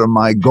for that, or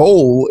my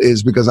goal,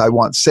 is because I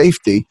want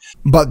safety.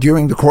 But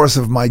during the course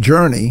of my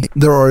journey,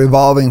 there are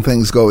evolving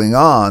things going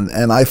on,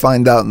 and I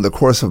find out in the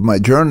course of my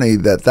journey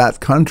that that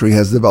country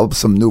has developed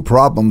some new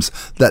problems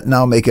that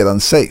now make it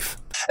unsafe.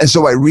 And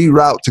so I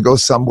reroute to go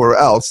somewhere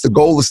else. The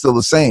goal is still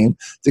the same,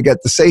 to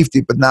get the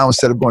safety, but now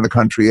instead of going to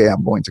country A,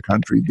 I'm going to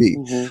country B.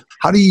 Mm-hmm.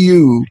 How do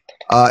you,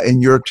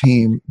 in your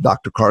team,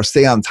 Dr. Carr,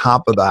 stay on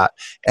top of that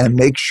and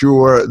make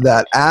sure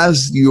that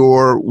as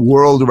your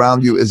world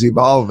around you is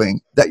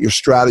evolving, that your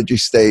strategy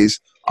stays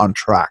on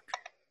track?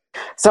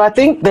 So I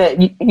think that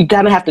you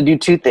kind of have to do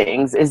 2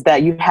 things, is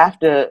that you have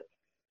to,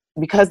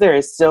 because there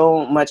is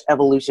so much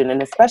evolution,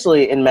 and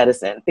especially in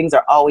medicine, things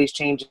are always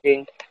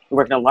changing. We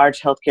work in a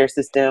large healthcare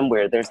system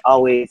where there's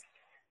always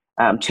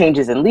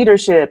changes in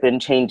leadership and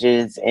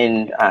changes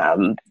in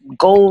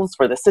goals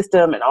for the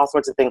system and all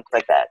sorts of things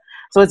like that.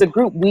 So as a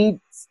group, we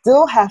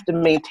still have to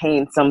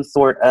maintain some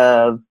sort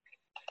of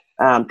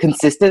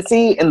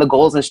consistency in the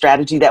goals and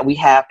strategy that we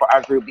have for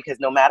our group, because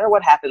no matter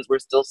what happens, we're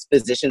still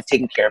physicians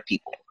taking care of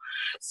people.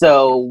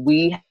 So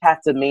we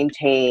have to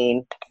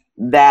maintain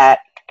that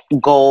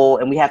goal,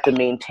 and we have to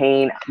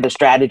maintain the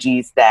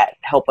strategies that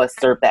help us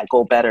serve that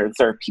goal better and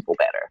serve people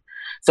better.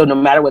 So no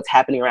matter what's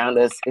happening around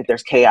us, if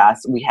there's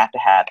chaos, we have to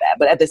have that.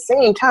 But at the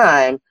same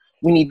time,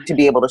 we need to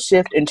be able to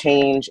shift and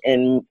change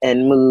and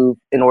move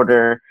in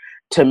order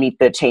to meet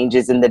the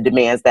changes and the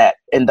demands that,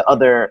 and the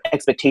other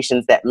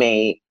expectations that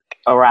may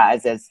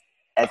arise as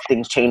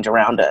things change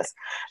around us.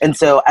 And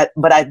so,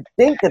 but I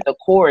think that the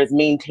core is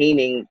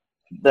maintaining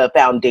the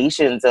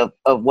foundations of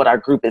what our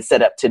group is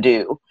set up to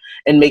do,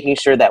 and making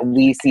sure that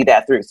we see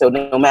that through. So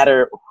no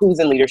matter who's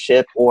in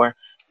leadership or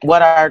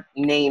what our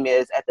name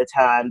is at the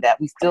time, that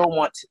we still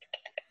want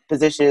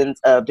physicians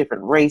of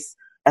different race,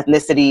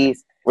 ethnicities,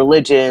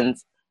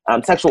 religions,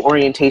 sexual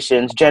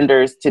orientations,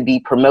 genders to be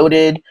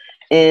promoted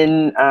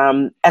in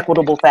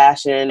equitable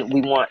fashion.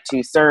 We want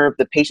to serve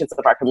the patients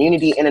of our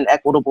community in an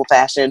equitable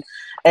fashion.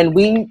 And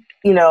we,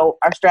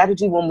 our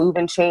strategy will move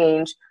and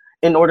change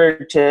in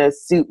order to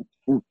suit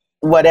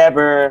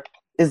whatever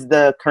is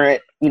the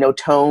current,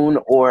 tone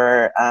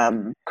or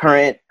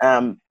current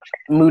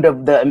mood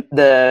of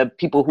the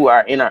people who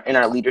are in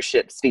our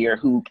leadership sphere,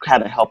 who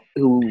kind of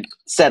who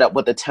set up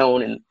what the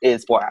tone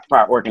is for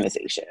our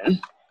organization.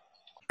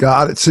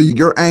 Got it. So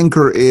your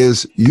anchor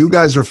is, you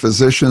guys are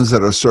physicians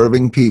that are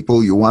serving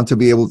people. You want to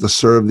be able to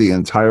serve the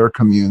entire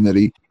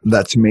community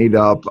that's made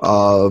up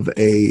of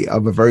a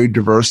very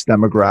diverse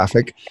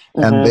demographic.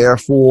 Mm-hmm. And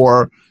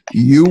therefore,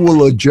 you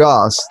will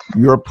adjust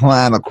your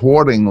plan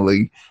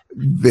accordingly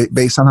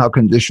based on how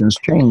conditions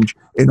change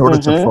in order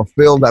mm-hmm. to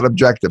fulfill that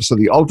objective. So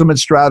the ultimate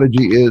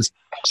strategy is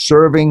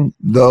serving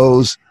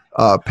those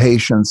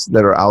patients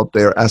that are out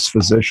there as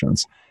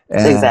physicians.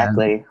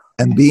 Exactly.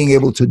 And being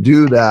able to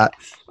do that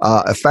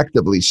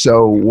effectively.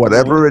 So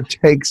whatever it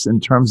takes in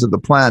terms of the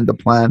plan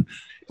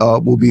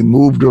will be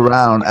moved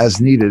around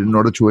as needed in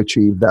order to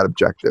achieve that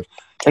objective.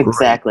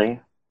 Exactly. Great.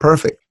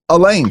 Perfect.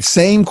 Elaine,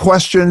 same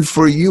question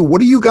for you. What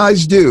do you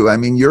guys do? I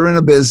mean, you're in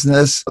a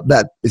business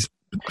that is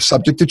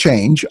subject to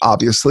change,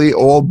 obviously.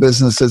 All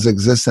businesses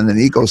exist in an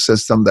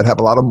ecosystem that have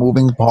a lot of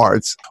moving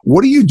parts.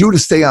 What do you do to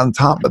stay on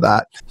top of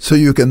that so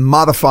you can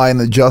modify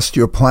and adjust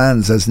your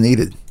plans as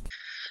needed?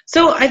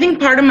 So I think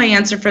part of my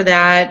answer for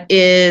that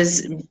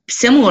is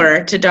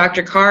similar to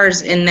Dr.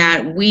 Carr's in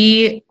that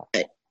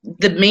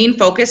the main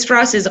focus for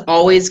us is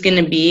always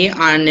going to be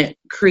on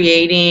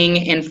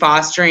creating and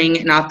fostering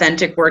an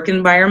authentic work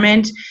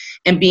environment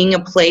and being a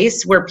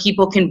place where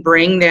people can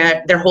bring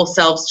their whole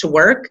selves to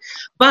work.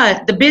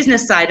 But the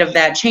business side of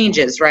that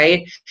changes,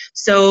 right?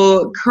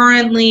 So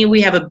currently we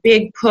have a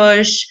big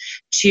push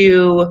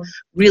to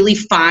really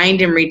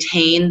find and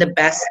retain the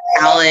best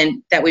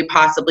talent that we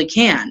possibly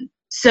can.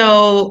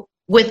 So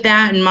with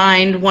that in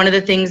mind, one of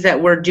the things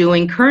that we're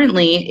doing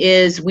currently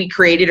is we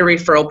created a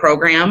referral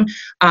program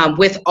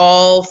with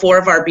all 4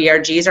 of our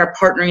BRGs are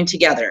partnering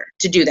together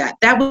to do that.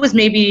 That was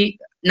maybe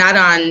not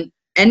on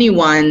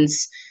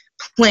anyone's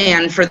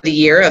plan for the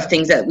year of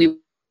things that we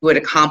would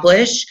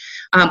accomplish,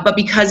 but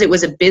because it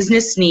was a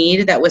business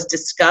need that was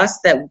discussed,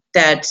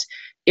 that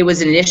it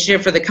was an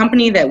initiative for the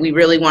company that we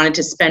really wanted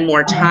to spend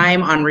more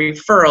time on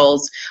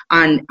referrals,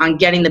 on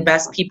getting the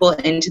best people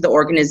into the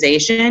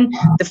organization.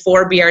 The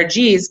 4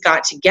 BRGs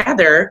got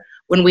together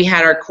when we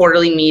had our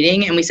quarterly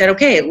meeting and we said,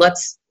 okay,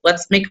 let's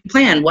make a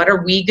plan. What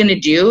are we going to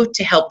do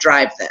to help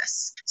drive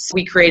this? So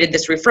we created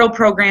this referral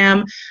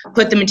program,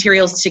 put the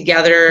materials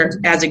together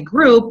as a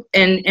group,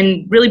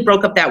 and really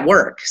broke up that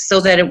work so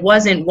that it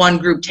wasn't one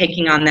group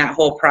taking on that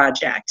whole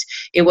project.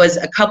 It was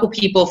a couple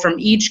people from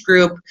each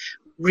group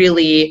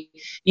really,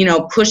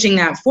 pushing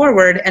that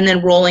forward and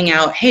then rolling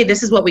out, hey,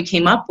 this is what we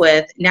came up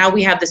with. Now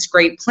we have this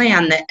great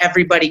plan that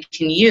everybody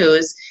can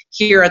use.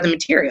 Here are the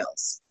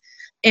materials.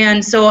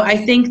 And so I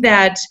think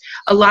that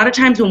a lot of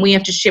times when we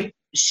have to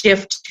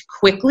shift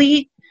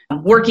quickly,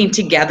 working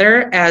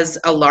together as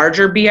a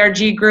larger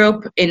BRG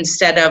group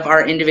instead of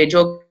our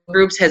individual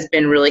groups has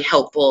been really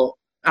helpful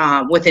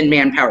within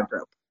Manpower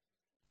Group.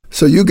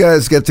 So you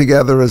guys get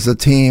together as a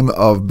team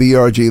of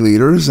BRG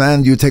leaders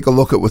and you take a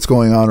look at what's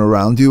going on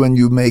around you and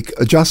you make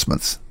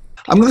adjustments.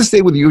 I'm going to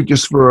stay with you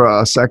just for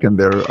a second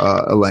there,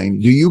 Elaine.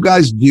 Do you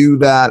guys do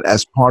that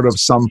as part of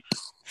some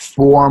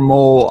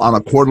formal, on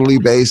a quarterly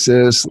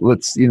basis?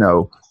 Let's,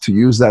 to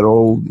use that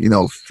old,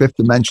 Fifth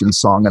Dimension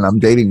song, and I'm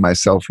dating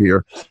myself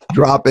here,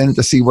 drop in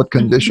to see what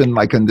condition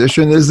my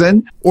condition is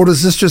in? Or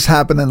does this just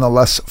happen in a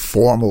less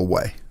formal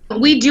way?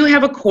 We do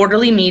have a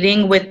quarterly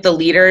meeting with the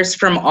leaders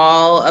from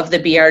all of the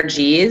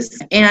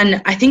BRGs,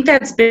 and I think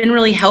that's been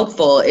really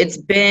helpful. It's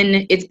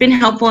been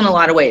helpful in a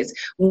lot of ways.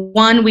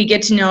 One, we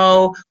get to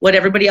know what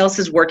everybody else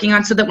is working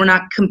on so that we're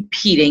not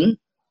competing,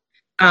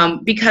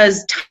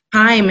 because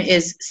time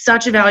is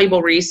such a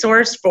valuable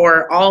resource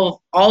for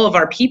all of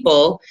our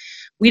people.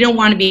 We don't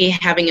want to be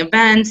having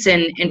events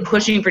and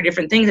pushing for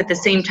different things at the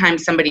same time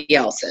somebody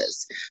else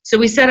is. So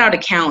we set out a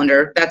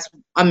calendar. That's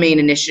a main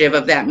initiative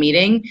of that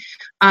meeting.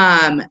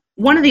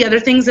 One of the other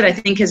things that I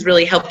think has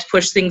really helped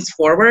push things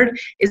forward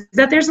is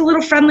that there's a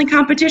little friendly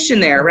competition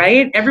there,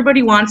 right?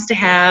 Everybody wants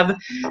to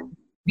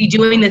be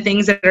doing the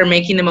things that are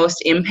making the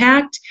most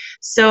impact.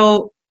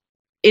 So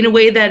in a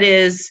way that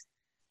is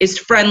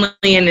friendly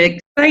and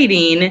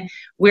exciting,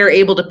 we're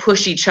able to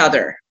push each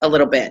other a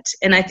little bit.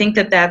 And I think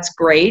that that's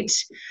great.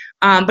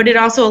 But it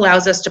also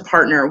allows us to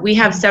partner. We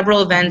have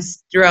several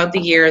events throughout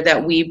the year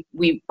that we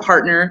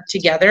partner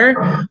together.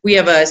 We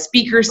have a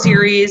speaker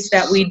series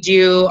that we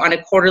do on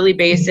a quarterly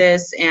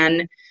basis,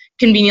 and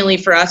conveniently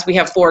for us, we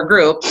have 4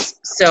 groups.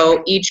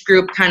 So each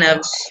group kind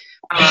of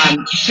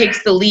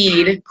takes the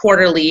lead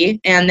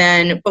quarterly,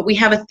 but we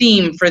have a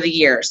theme for the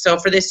year. So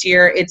for this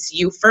year, it's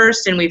You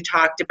First, and we've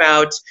talked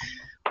about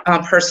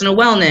personal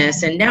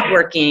wellness and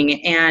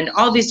networking and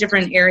all these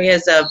different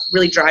areas of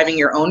really driving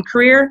your own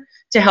career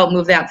to help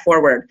move that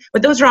forward.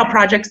 But those are all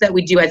projects that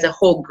we do as a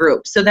whole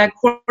group. So that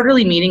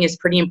quarterly meeting is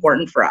pretty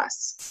important for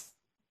us.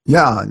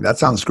 Yeah, that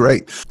sounds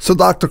great. So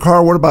Dr.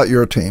 Carr, what about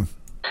your team?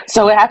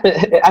 So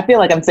I feel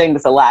like I'm saying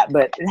this a lot,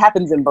 but it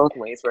happens in both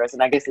ways for us.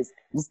 And I guess it's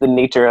just the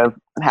nature of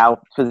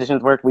how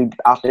physicians work. We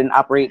often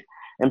operate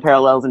in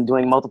parallels and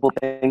doing multiple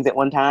things at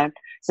one time.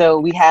 So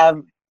we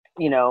have,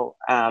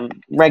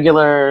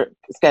 regularly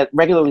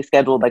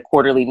scheduled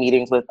quarterly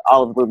meetings with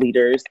all of the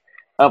leaders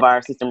of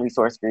our system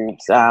resource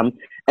groups.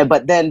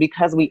 But then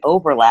because we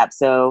overlap,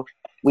 so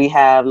we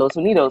have Los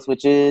Unidos,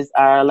 which is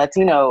our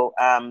Latino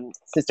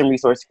system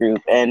resource group,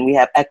 and we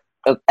have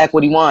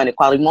Equality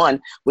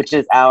One, which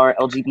is our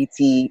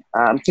LGBT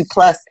Q+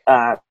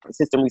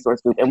 system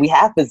resource group. And we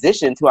have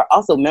physicians who are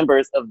also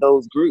members of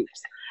those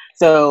groups.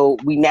 So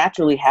we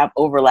naturally have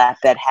overlap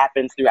that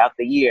happens throughout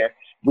the year.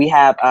 We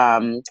have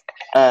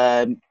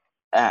a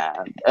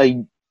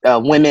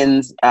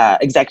women's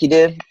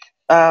executive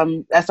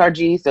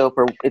SRG, so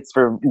it's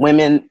for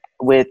women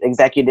with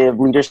executive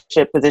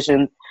leadership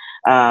positions.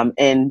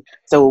 And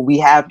so we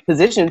have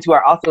physicians who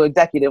are also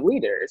executive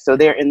leaders. So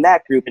they're in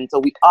that group. And so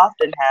we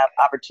often have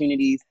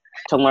opportunities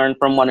to learn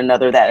from one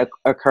another that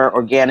occur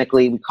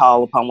organically. We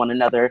call upon one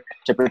another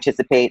to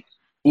participate.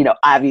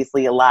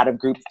 Obviously a lot of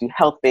groups do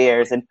health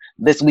fairs, and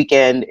this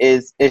weekend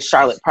is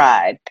Charlotte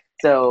Pride.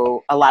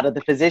 So a lot of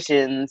the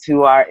physicians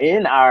who are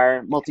in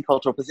our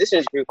multicultural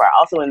physicians group are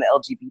also in the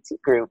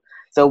LGBT group.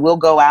 So we'll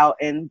go out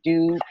and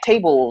do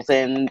tables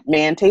and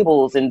man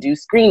tables and do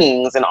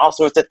screenings and all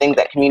sorts of things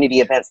at community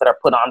events that are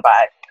put on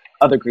by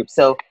other groups.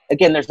 So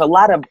again, there's a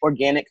lot of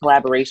organic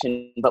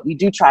collaboration, but we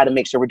do try to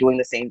make sure we're doing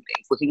the same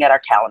things, looking at our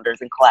calendars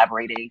and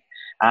collaborating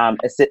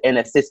and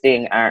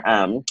assisting our,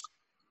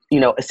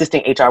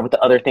 assisting HR with the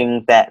other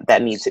things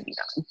that needs to be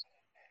done.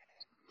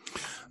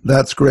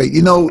 That's great.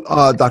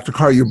 Dr.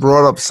 Carr, you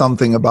brought up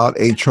something about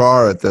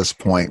HR at this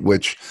point,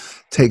 which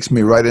takes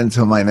me right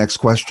into my next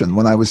question.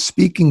 When I was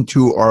speaking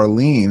to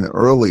Arlene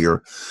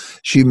earlier,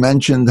 she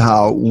mentioned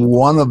how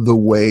one of the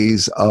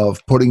ways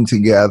of putting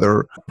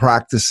together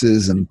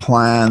practices and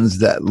plans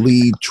that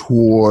lead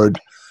toward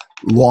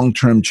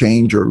long-term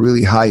change or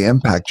really high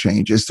impact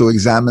change is to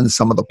examine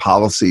some of the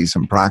policies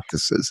and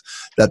practices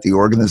that the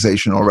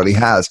organization already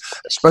has,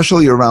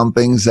 especially around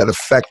things that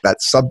affect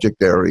that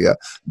subject area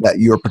that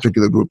your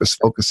particular group is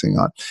focusing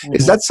on. Mm-hmm.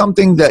 Is that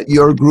something that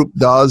your group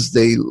does?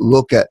 They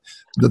look at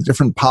the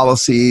different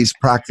policies,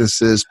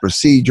 practices,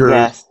 procedures,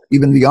 yes,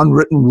 even the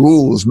unwritten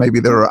rules maybe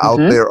that are out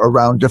there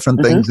around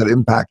different things that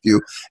impact you,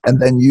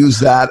 and then use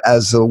that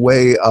as a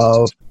way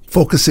of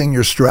focusing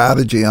your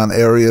strategy on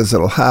areas that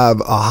will have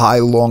a high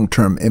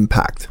long-term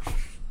impact.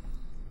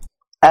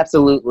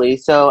 Absolutely.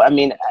 So,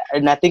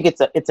 and I think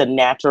it's a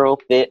natural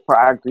fit for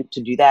our group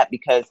to do that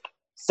because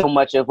so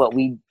much of what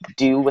we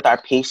do with our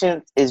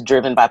patients is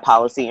driven by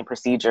policy and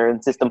procedure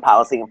and system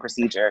policy and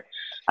procedure.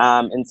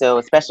 And so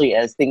especially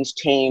as things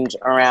change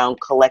around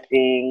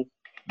collecting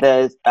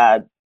the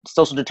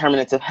social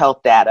determinants of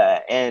health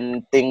data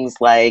and things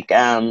like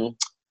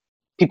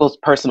people's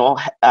personal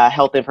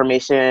health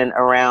information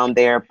around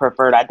their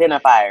preferred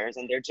identifiers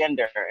and their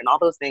gender and all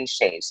those things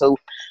change. So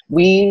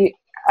we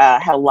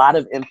have a lot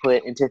of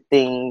input into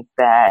things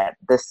that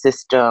the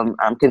system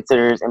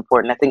considers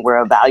important. I think we're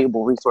a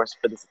valuable resource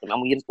for the system,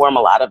 and we inform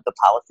a lot of the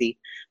policy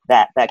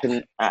that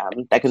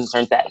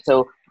concerns that.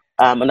 So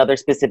another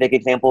specific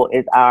example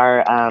is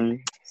our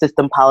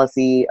system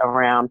policy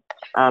around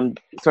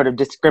sort of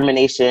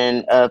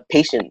discrimination of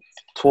patients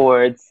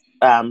towards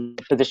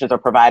physicians or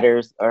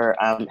providers or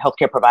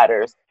healthcare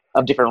providers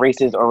of different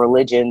races or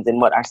religions,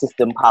 and what our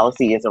system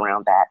policy is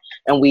around that.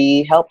 And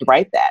we helped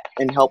write that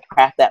and help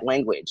craft that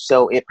language.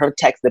 So it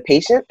protects the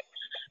patient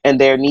and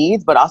their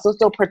needs, but also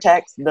still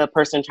protects the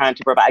person trying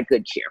to provide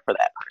good care for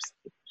that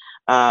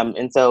person.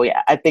 And so,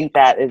 yeah, I think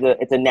that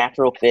it's a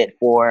natural fit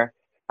for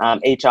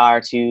HR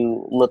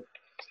to look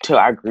to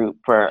our group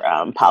for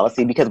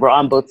policy, because we're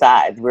on both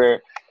sides. We're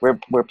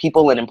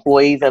people and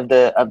employees of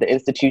the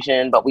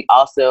institution, but we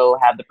also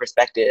have the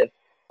perspective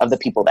of the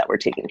people that we're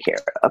taking care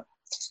of.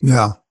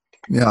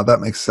 Yeah, that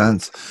makes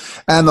sense.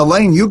 And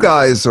Elaine, you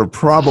guys are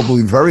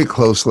probably very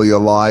closely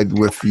allied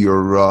with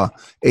your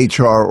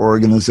HR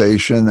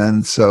organization.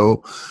 And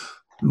so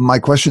my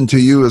question to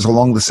you is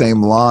along the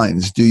same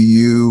lines. Do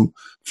you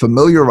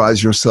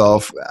familiarize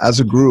yourself as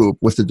a group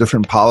with the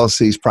different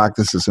policies,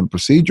 practices, and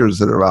procedures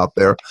that are out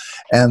there,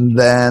 and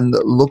then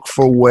look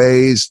for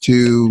ways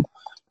to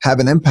have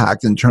an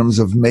impact in terms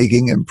of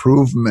making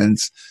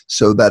improvements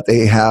so that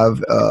they have,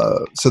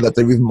 so that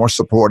they're even more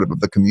supportive of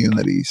the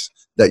communities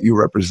that you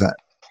represent?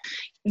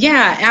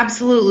 Yeah,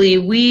 absolutely.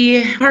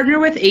 We partner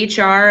with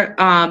HR,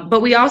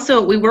 but we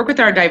work with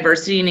our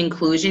diversity and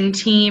inclusion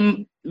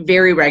team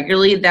very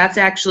regularly. That's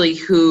actually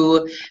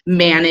who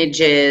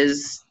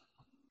manages,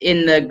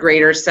 in the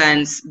greater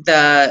sense,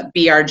 the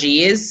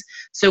BRGs.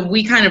 So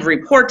we kind of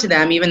report to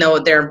them, even though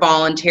they're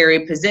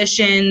voluntary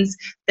positions.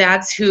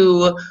 That's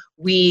who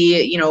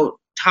we,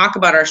 talk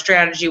about our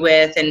strategy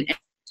with and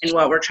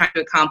what we're trying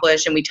to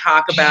accomplish. And we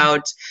talk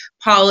about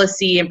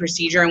policy and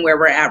procedure and where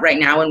we're at right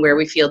now and where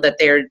we feel that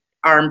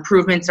our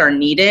improvements are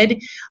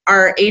needed.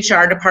 Our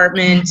HR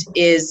department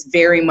is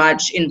very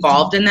much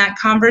involved in that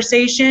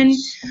conversation.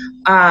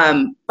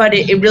 But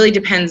it really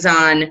depends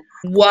on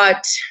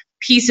what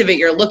piece of it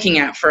you're looking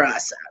at for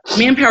us.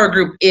 Manpower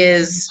Group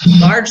is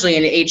largely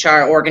an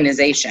HR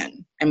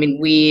organization.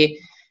 We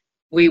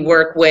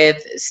work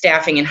with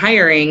staffing and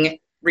hiring.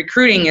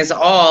 Recruiting that's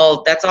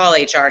all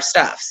HR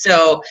stuff.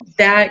 So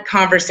that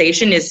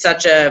conversation is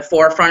such a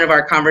forefront of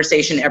our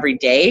conversation every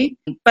day.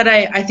 But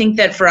I think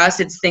that for us,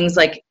 it's things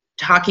like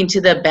talking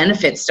to the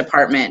benefits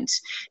department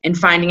and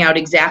finding out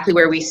exactly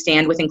where we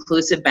stand with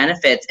inclusive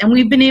benefits. And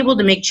we've been able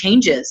to make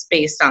changes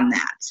based on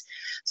that.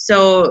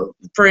 So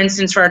for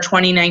instance, for our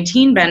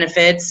 2019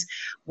 benefits,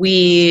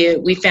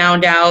 we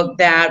found out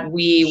that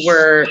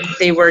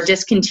they were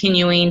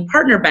discontinuing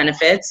partner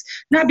benefits,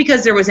 not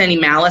because there was any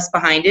malice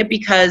behind it,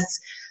 because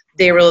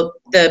they were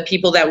the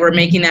people that were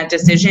making that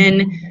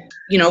decision,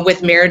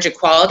 with marriage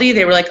equality.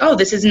 They were like, oh,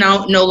 this is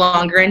no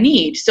longer a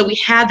need. So we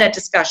had that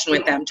discussion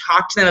with them,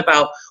 talked to them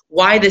about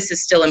why this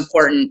is still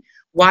important,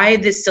 why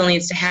this still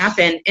needs to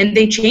happen, and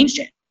they changed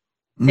it.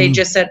 They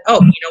just said,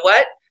 oh, you know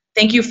what?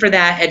 Thank you for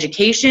that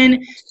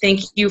education.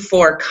 Thank you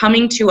for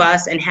coming to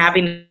us and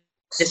having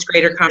this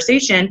greater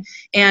conversation.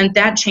 And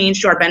that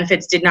change to our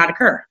benefits did not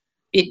occur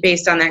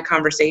based on that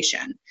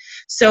conversation.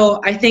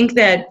 So I think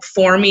that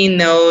forming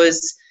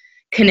those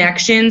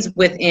connections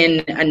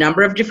within a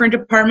number of different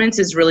departments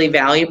is really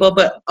valuable,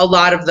 but a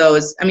lot of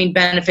those,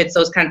 benefits,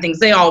 those kind of things,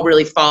 they all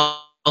really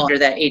fall under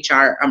that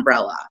HR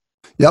umbrella.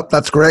 Yep,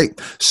 that's great.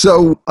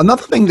 So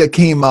another thing that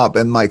came up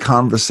in my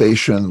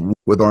conversation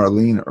with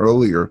Arlene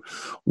earlier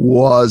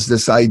was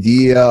this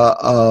idea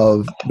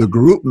of the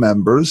group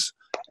members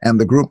and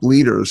the group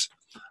leaders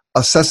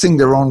assessing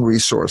their own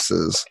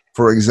resources.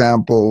 For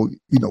example,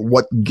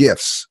 what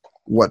gifts,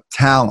 what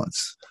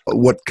talents,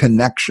 what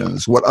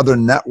connections, what other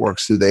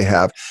networks do they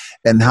have,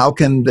 and how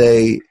can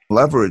they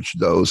leverage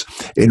those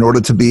in order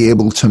to be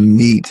able to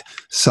meet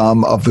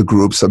some of the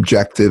group's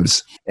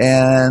objectives.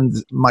 And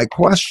my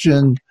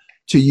question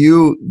to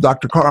you,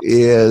 Dr. Carr,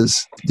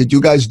 is did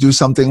you guys do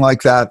something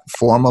like that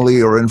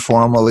formally or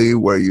informally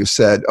where you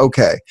said,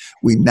 okay,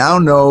 we now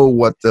know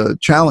what the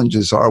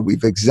challenges are.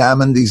 We've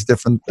examined these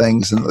different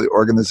things in the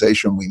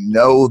organization. We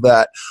know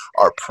that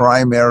our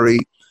primary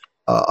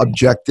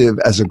objective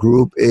as a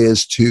group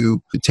is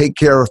to take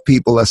care of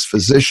people as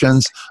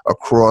physicians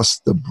across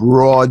the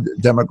broad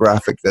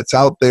demographic that's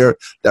out there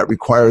that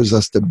requires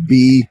us to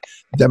be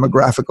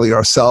demographically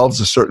ourselves,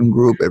 a certain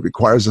group. It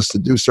requires us to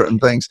do certain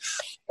things.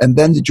 And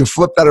then did you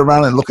flip that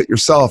around and look at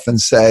yourself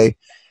and say,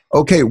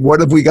 okay,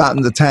 what have we got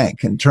in the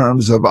tank in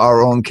terms of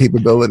our own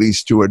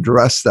capabilities to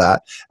address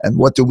that? And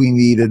what do we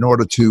need in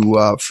order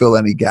to fill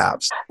any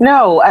gaps?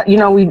 No,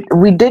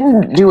 we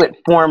didn't do it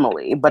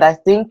formally, but I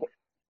think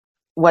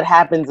what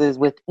happens is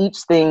with each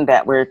thing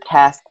that we're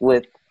tasked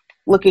with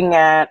looking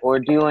at or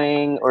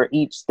doing, or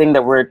each thing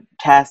that we're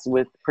tasked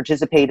with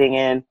participating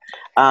in,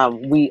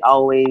 we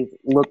always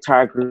look to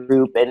our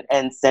group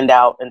and send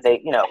out and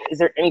say, is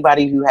there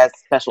anybody who has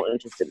special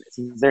interest in this?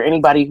 Is there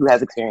anybody who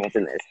has experience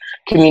in this?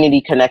 Community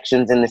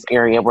connections in this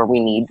area where we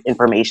need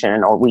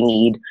information or we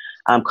need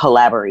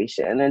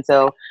collaboration. And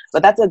so,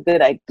 but that's a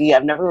good idea.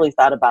 I've never really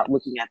thought about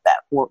looking at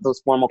those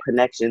formal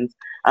connections.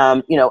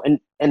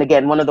 And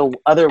again, one of the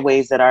other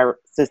ways that our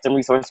system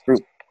resource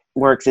group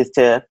works is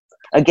to,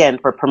 again,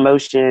 for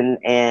promotion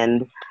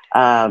and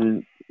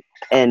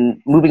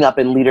moving up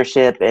in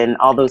leadership and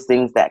all those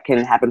things that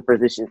can happen for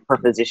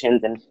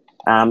physicians and,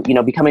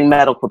 becoming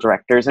medical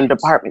directors and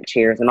department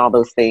chairs and all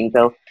those things.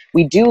 So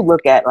we do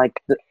look at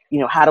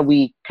how do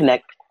we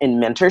connect in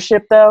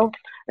mentorship though?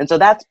 And so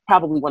that's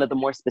probably one of the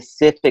more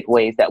specific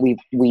ways that we've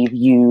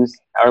used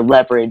or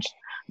leveraged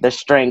the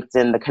strengths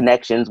and the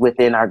connections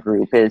within our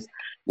group is,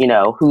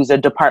 who's a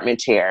department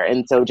chair.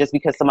 And so just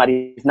because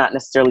somebody is not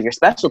necessarily your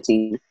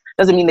specialty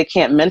doesn't mean they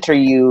can't mentor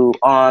you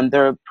on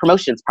their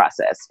promotions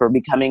process for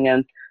becoming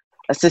an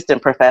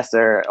assistant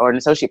professor or an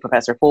associate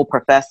professor, full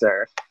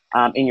professor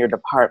in your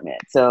department.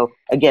 So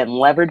again,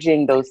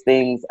 leveraging those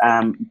things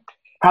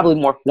probably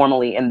more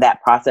formally in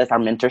that process, our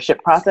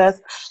mentorship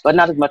process, but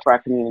not as much for our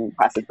community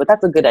process. But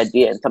that's a good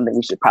idea and something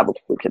we should probably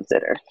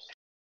consider.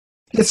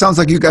 It sounds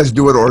like you guys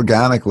do it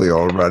organically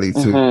already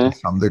to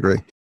some degree.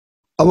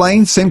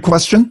 Elaine, same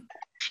question?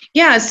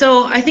 Yeah,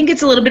 so I think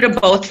it's a little bit of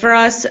both for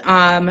us.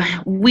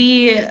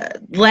 We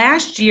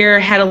last year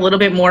had a little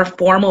bit more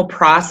formal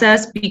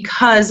process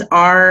because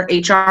our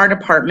HR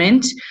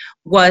department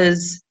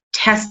was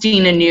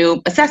testing a new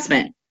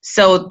assessment.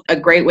 So a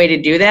great way to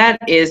do that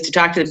is to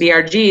talk to the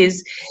BRGs,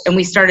 and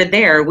we started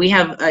there. We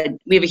have a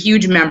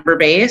huge member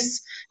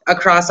base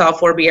across all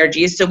 4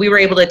 BRGs, so we were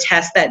able to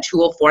test that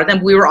tool for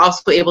them. We were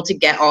also able to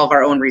get all of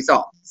our own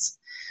results.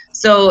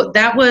 So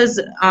that was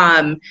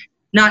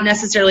not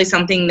necessarily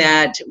something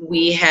that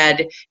we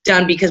had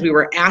done because we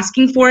were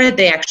asking for it.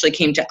 They actually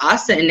came to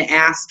us and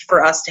asked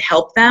for us to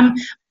help them,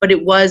 but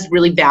it was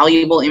really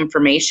valuable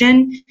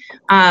information.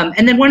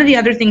 And then one of the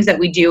other things that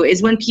we do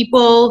is when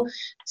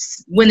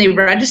they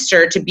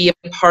register to be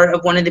a part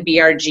of one of the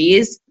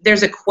BRGs,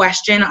 there's a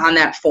question on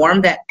that form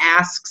that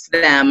asks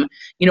them,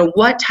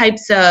 what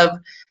types of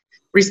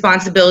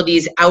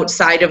responsibilities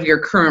outside of your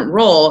current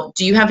role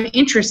do you have an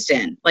interest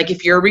in? Like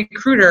if you're a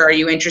recruiter, are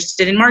you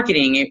interested in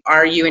marketing?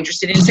 Are you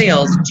interested in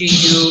sales? Do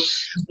you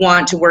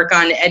want to work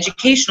on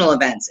educational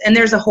events? And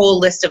there's a whole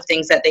list of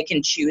things that they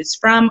can choose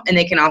from, and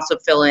they can also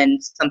fill in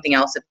something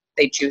else if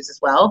they choose as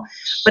well.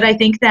 But I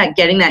think that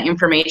getting that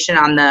information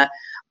on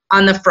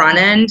the front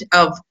end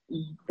of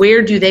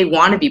where do they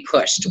want to be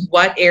pushed?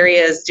 What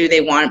areas do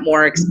they want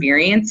more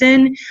experience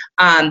in?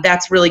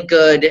 That's really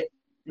good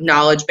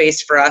knowledge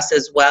base for us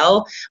as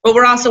well. But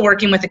we're also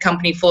working with a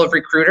company full of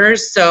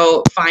recruiters,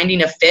 so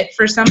finding a fit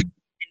for somebody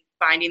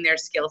and finding their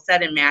skill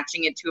set and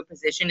matching it to a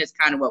position is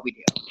kind of what we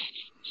do.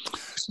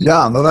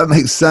 Yeah, no, that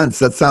makes sense.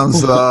 That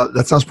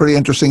sounds pretty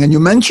interesting. And you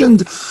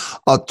mentioned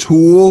a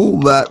tool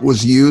that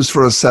was used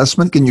for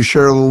assessment. Can you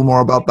share a little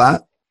more about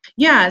that?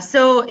 Yeah,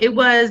 so it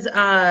was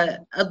a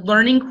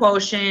learning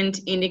quotient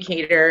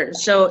indicator.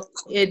 So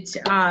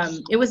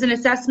it was an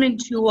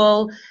assessment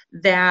tool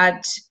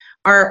that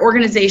our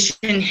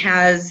organization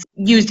has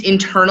used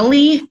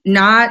internally,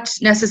 not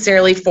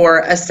necessarily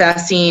for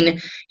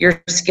assessing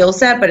your skill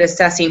set, but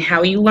assessing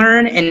how you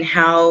learn and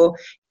how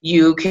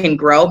you can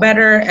grow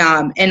better.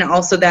 And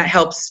also that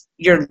helps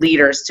your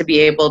leaders to be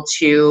able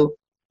to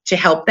to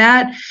help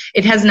that.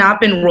 It has not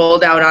been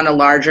rolled out on a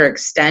larger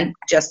extent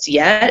just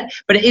yet,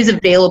 but it is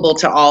available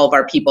to all of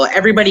our people.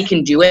 Everybody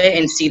can do it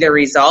and see their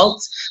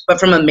results, but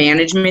from a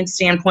management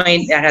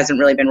standpoint, that hasn't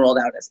really been rolled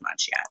out as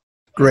much yet.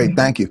 Great,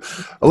 thank you.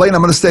 Elaine,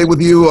 I'm going to stay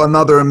with you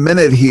another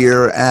minute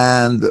here,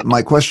 and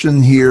my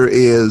question here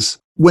is,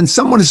 when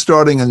someone is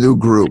starting a new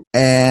group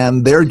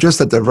and they're just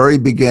at the very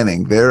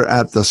beginning, they're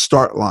at the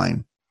start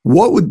line,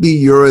 what would be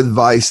your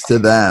advice to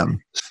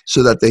them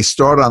so that they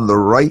start on the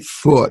right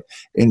foot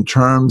in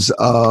terms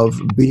of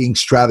being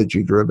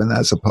strategy driven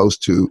as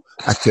opposed to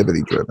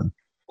activity driven?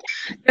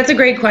 That's a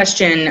great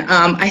question.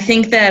 I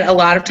think that a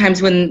lot of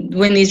times when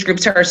these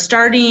groups are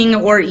starting,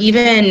 or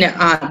even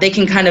they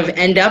can kind of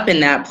end up in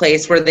that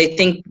place where they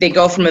think they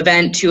go from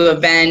event to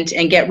event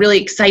and get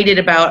really excited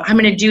about, I'm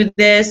going to do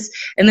this.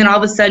 And then all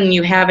of a sudden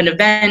you have an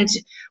event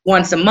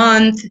once a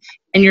month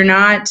and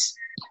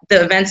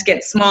the events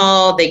get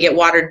small, they get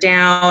watered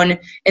down,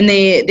 and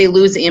they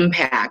lose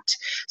impact.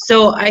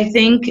 So I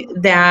think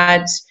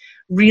that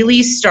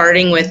really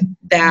starting with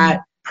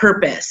that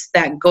purpose,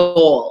 that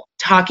goal,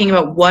 talking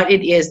about what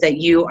it is that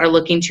you are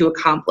looking to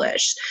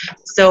accomplish.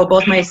 So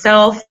both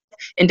myself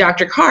and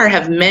Dr. Carr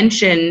have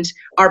mentioned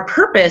our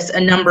purpose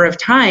a number of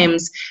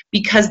times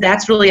because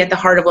that's really at the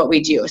heart of what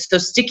we do. So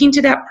sticking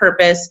to that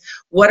purpose,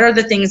 what are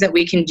the things that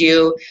we can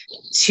do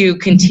to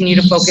continue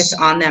to focus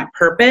on that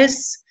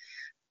purpose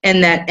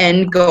and that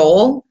end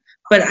goal?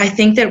 But I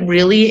think that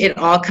really it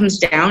all comes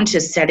down to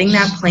setting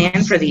that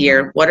plan for the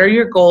year. What are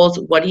your goals?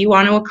 What do you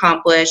want to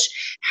accomplish?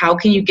 How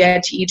can you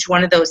get to each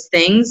one of those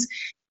things?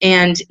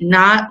 And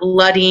not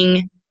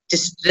letting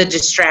the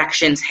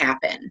distractions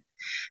happen.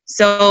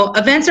 So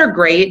events are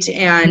great,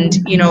 and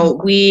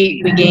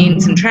we gain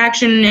some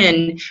traction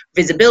and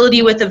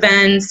visibility with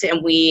events,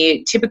 and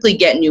we typically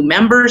get new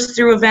members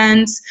through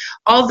events.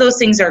 All of those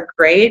things are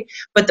great,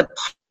 but the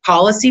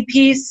policy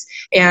piece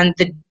and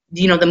the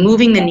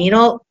moving the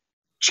needle,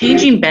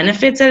 changing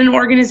benefits at an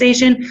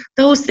organization,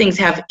 those things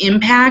have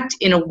impact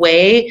in a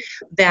way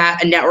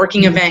that a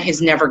networking event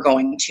is never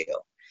going to.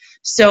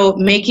 So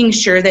making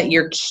sure that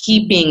you're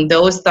keeping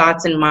those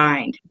thoughts in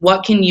mind.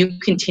 What can you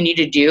continue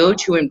to do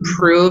to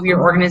improve your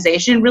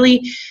organization?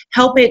 Really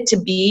help it to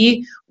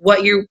be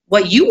what you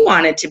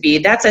want it to be.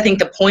 That's, I think,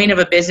 the point of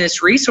a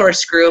business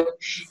resource group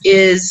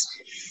is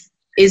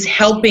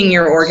helping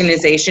your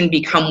organization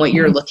become what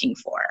you're looking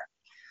for.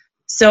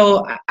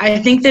 So I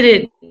think that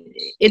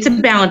it's a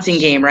balancing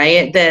game,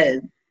 right?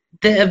 The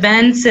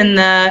events and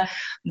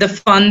the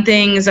fun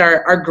things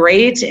are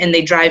great, and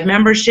they drive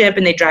membership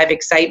and they drive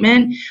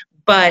excitement.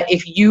 But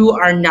if you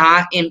are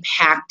not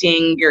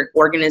impacting your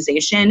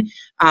organization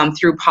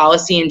through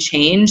policy and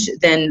change,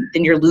 then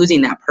you're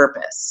losing that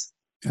purpose.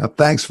 Yeah,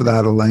 thanks for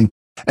that, Elaine.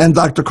 And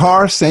Dr.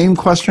 Carr, same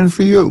question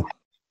for you.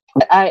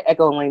 I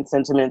echo Elaine's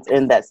sentiments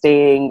in that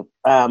staying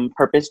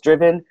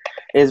purpose-driven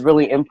is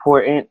really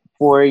important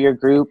for your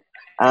group.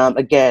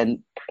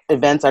 Again,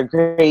 events are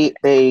great.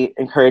 They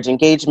encourage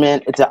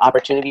engagement. It's an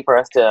opportunity for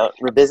us to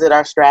revisit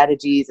our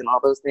strategies and all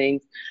those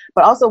things.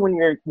 But also when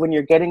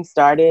you're getting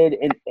started,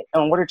 in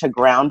order to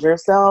ground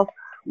yourself,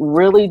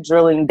 really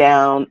drilling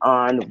down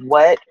on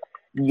what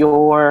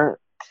your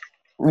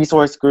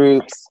resource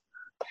group's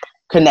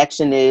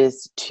connection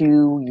is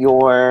to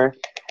your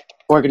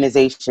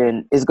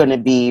organization is going to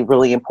be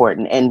really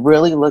important. And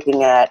really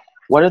looking at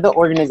what are the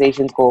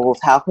organization's goals?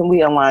 How can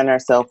we align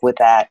ourselves with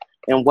that?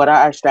 And what are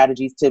our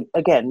strategies to,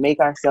 again, make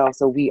ourselves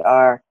so we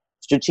are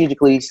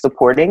strategically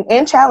supporting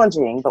and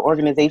challenging the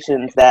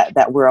organizations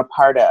that we're a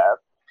part of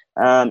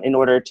in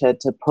order to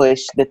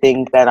push the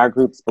things that our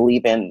groups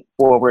believe in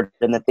forward,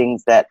 and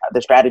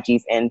the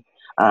strategies and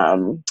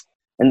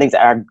things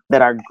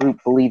that our group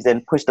believes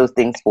in, push those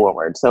things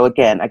forward. So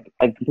again,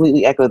 I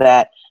completely echo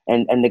that.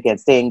 And again,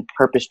 staying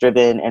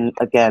purpose-driven, and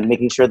again,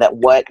 making sure that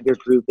what your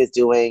group is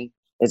doing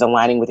is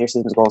aligning with your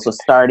system's goals. So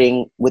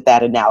starting with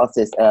that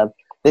analysis of,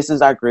 this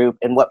is our group,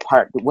 and what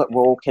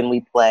role can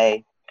we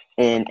play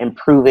in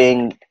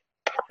improving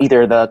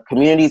either the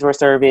communities we're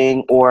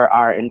serving or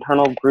our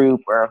internal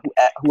group or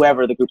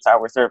whoever the groups are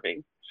we're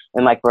serving.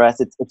 And like for us,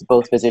 it's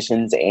both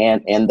physicians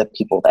and the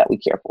people that we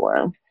care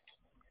for.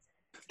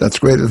 That's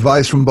great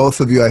advice from both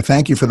of you. I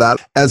thank you for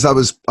that. As I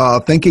was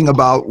thinking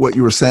about what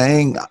you were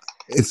saying,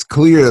 it's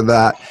clear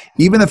that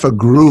even if a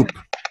group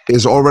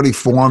is already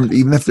formed,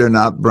 even if they're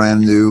not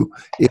brand new,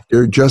 if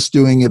they're just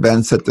doing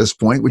events at this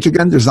point, which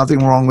again, there's nothing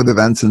wrong with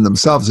events in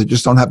themselves, they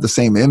just don't have the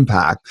same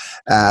impact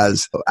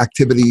as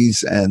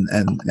activities and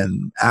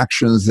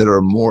actions that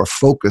are more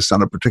focused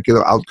on a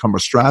particular outcome or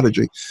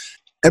strategy.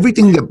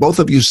 Everything that both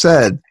of you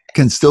said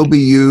can still be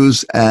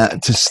used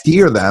to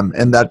steer them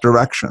in that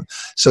direction.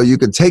 So you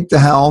could take the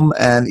helm,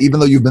 and even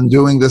though you've been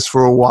doing this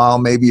for a while,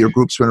 maybe your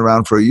group's been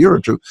around for a year or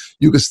two,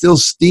 you could still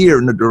steer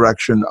in the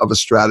direction of a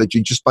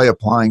strategy just by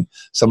applying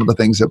some of the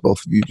things that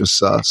both of you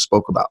just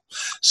spoke about.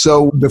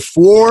 So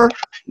before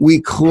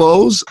we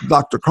close,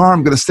 Dr. Carr,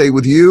 I'm going to stay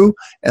with you,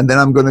 and then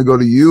I'm going to go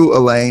to you,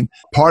 Elaine.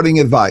 Parting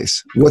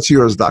advice. What's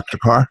yours, Dr.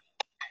 Carr?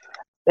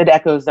 It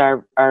echoes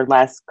our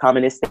last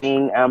comment, is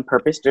staying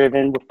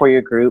purpose-driven for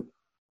your group.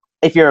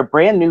 if you're a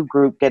brand new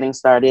group getting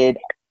started,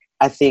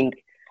 I think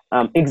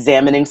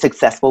examining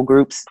successful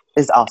groups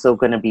is also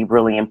going to be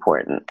really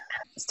important.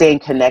 Staying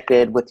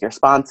connected with your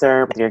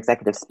sponsor, with your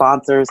executive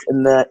sponsors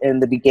in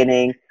the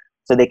beginning,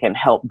 so they can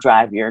help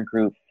drive your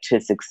group to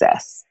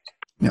success.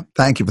 Yeah,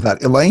 thank you for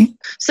that. Elaine?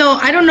 So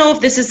I don't know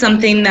if this is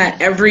something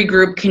that every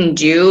group can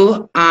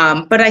do,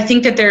 but I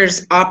think that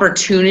there's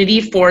opportunity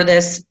for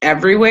this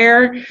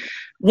everywhere.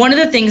 One of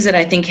the things that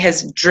I think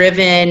has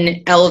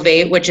driven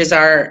Elevate, which is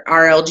our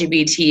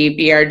LGBT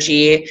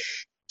BRG,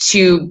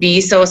 to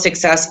be so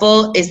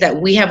successful is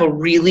that we have a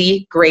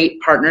really great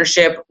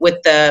partnership with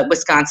the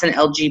Wisconsin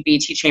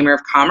LGBT Chamber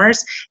of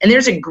Commerce. And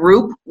there's a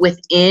group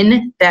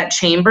within that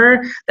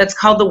chamber that's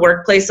called the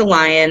Workplace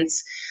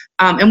Alliance.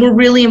 And we're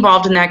really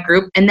involved in that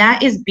group. And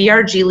that is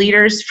BRG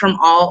leaders from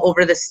all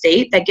over the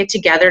state that get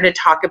together to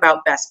talk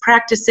about best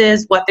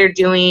practices, what they're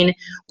doing,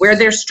 where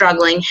they're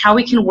struggling, how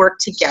we can work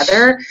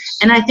together.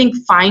 And I think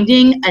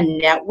finding a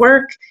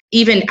network,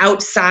 even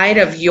outside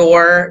of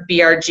your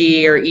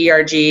BRG or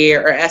ERG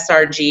or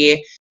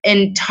SRG,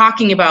 and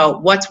talking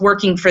about what's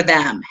working for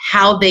them,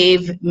 how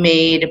they've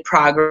made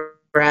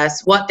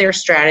progress, what their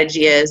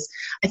strategy is,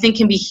 I think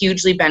can be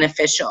hugely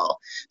beneficial.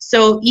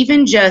 So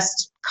even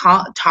just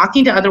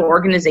talking to other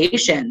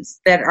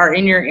organizations that are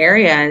in your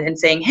area and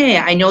saying, hey,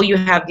 I know you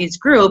have these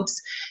groups.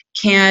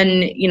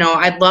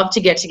 I'd love to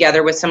get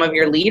together with some of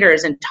your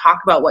leaders and talk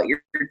about what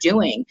you're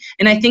doing.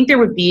 And I think there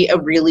would be a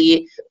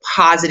really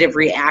positive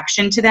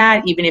reaction to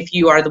that, even if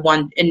you are the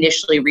one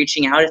initially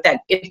reaching out.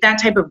 If that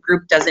type of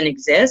group doesn't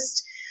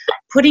exist,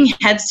 putting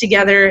heads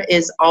together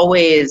there's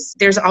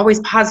always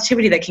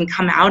positivity that can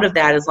come out of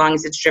that as long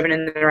as it's driven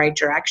in the right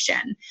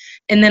direction.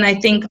 And then I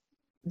think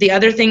the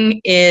other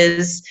thing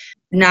is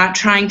not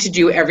trying to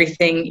do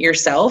everything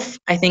yourself.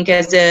 I think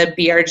as a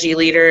BRG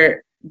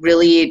leader,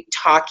 really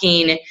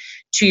talking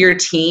to your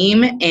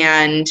team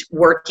and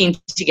working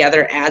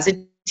together as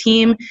a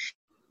team,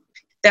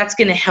 that's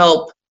going to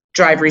help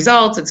drive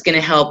results. It's going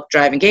to help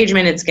drive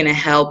engagement. It's going to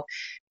help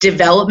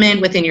development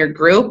within your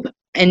group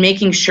and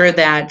making sure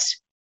that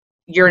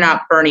you're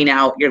not burning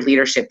out your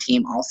leadership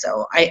team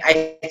also.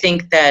 I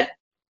think that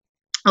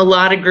a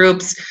lot of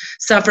groups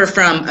suffer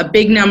from a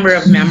big number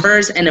of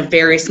members and a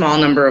very small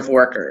number of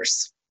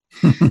workers.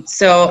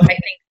 So I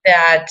think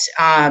that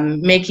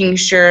making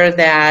sure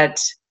that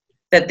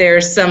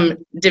there's some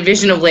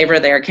division of labor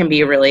there can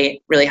be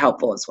really, really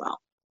helpful as well.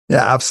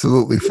 Yeah,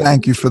 absolutely.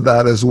 Thank you for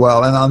that as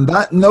well. And on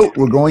that note,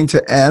 we're going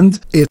to end.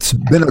 It's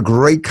been a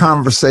great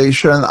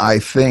conversation. I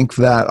think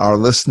that our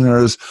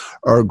listeners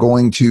are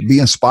going to be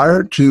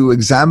inspired to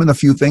examine a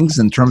few things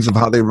in terms of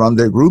how they run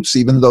their groups.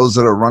 Even those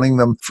that are running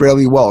them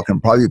fairly well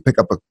can probably pick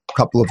up a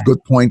couple of good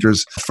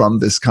pointers from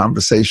this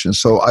conversation.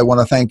 So I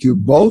want to thank you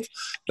both,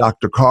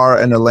 Dr. Carr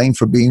and Elaine,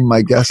 for being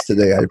my guest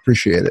today. I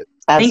appreciate it.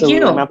 Absolutely.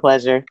 Thank you. My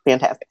pleasure.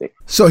 Fantastic.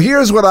 So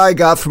here's what I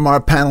got from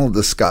our panel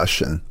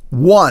discussion.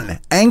 1,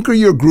 anchor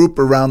your group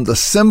around the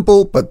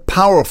simple but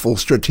powerful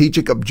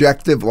strategic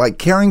objective like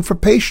caring for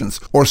patients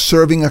or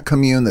serving a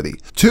community.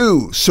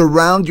 2,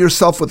 surround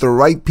yourself with the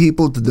right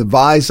people to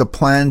devise a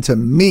plan to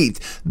meet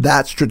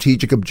that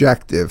strategic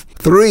objective.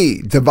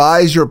 3,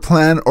 devise your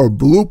plan or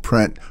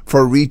blueprint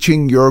for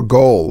reaching your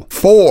goal.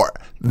 4,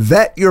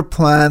 vet your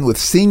plan with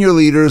senior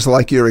leaders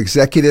like your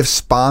executive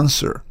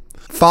sponsor.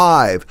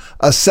 5,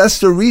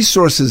 assess the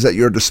resources at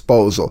your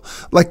disposal,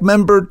 like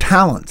member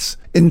talents,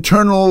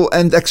 internal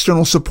and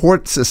external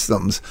support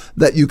systems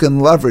that you can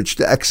leverage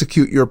to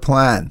execute your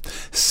plan.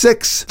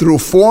 6, through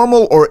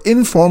formal or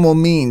informal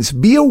means,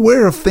 be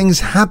aware of things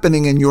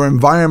happening in your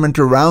environment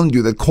around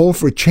you that call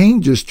for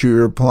changes to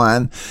your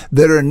plan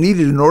that are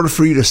needed in order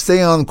for you to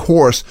stay on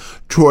course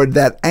toward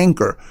that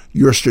anchor,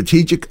 your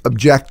strategic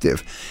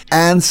objective.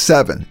 And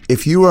 7,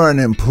 if you are an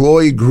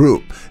employee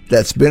group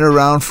that's been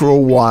around for a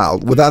while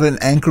without an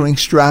anchoring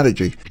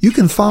strategy, you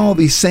can follow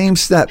these same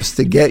steps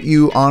to get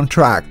you on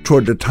track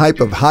toward the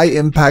type of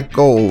high-impact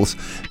goals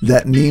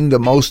that mean the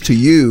most to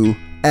you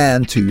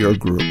and to your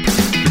group.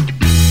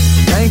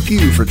 Thank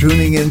you for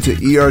tuning in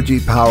to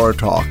ERG Power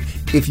Talk.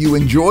 If you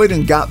enjoyed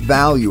and got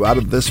value out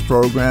of this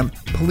program,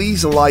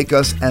 please like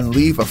us and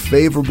leave a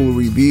favorable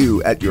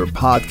review at your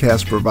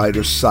podcast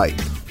provider's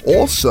site.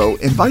 Also,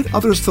 invite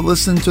others to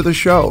listen to the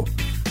show.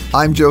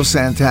 I'm Joe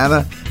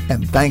Santana,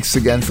 and thanks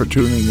again for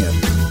tuning in.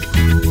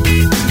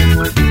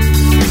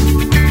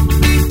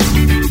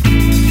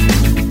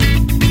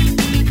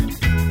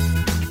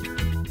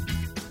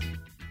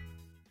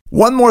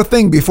 One more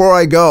thing before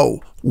I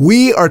go.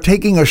 We are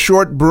taking a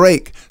short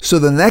break, so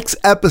the next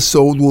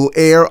episode will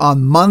air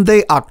on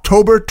Monday,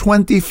 October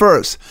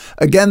 21st.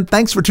 Again,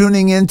 thanks for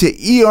tuning in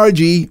to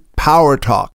ERG Power Talk.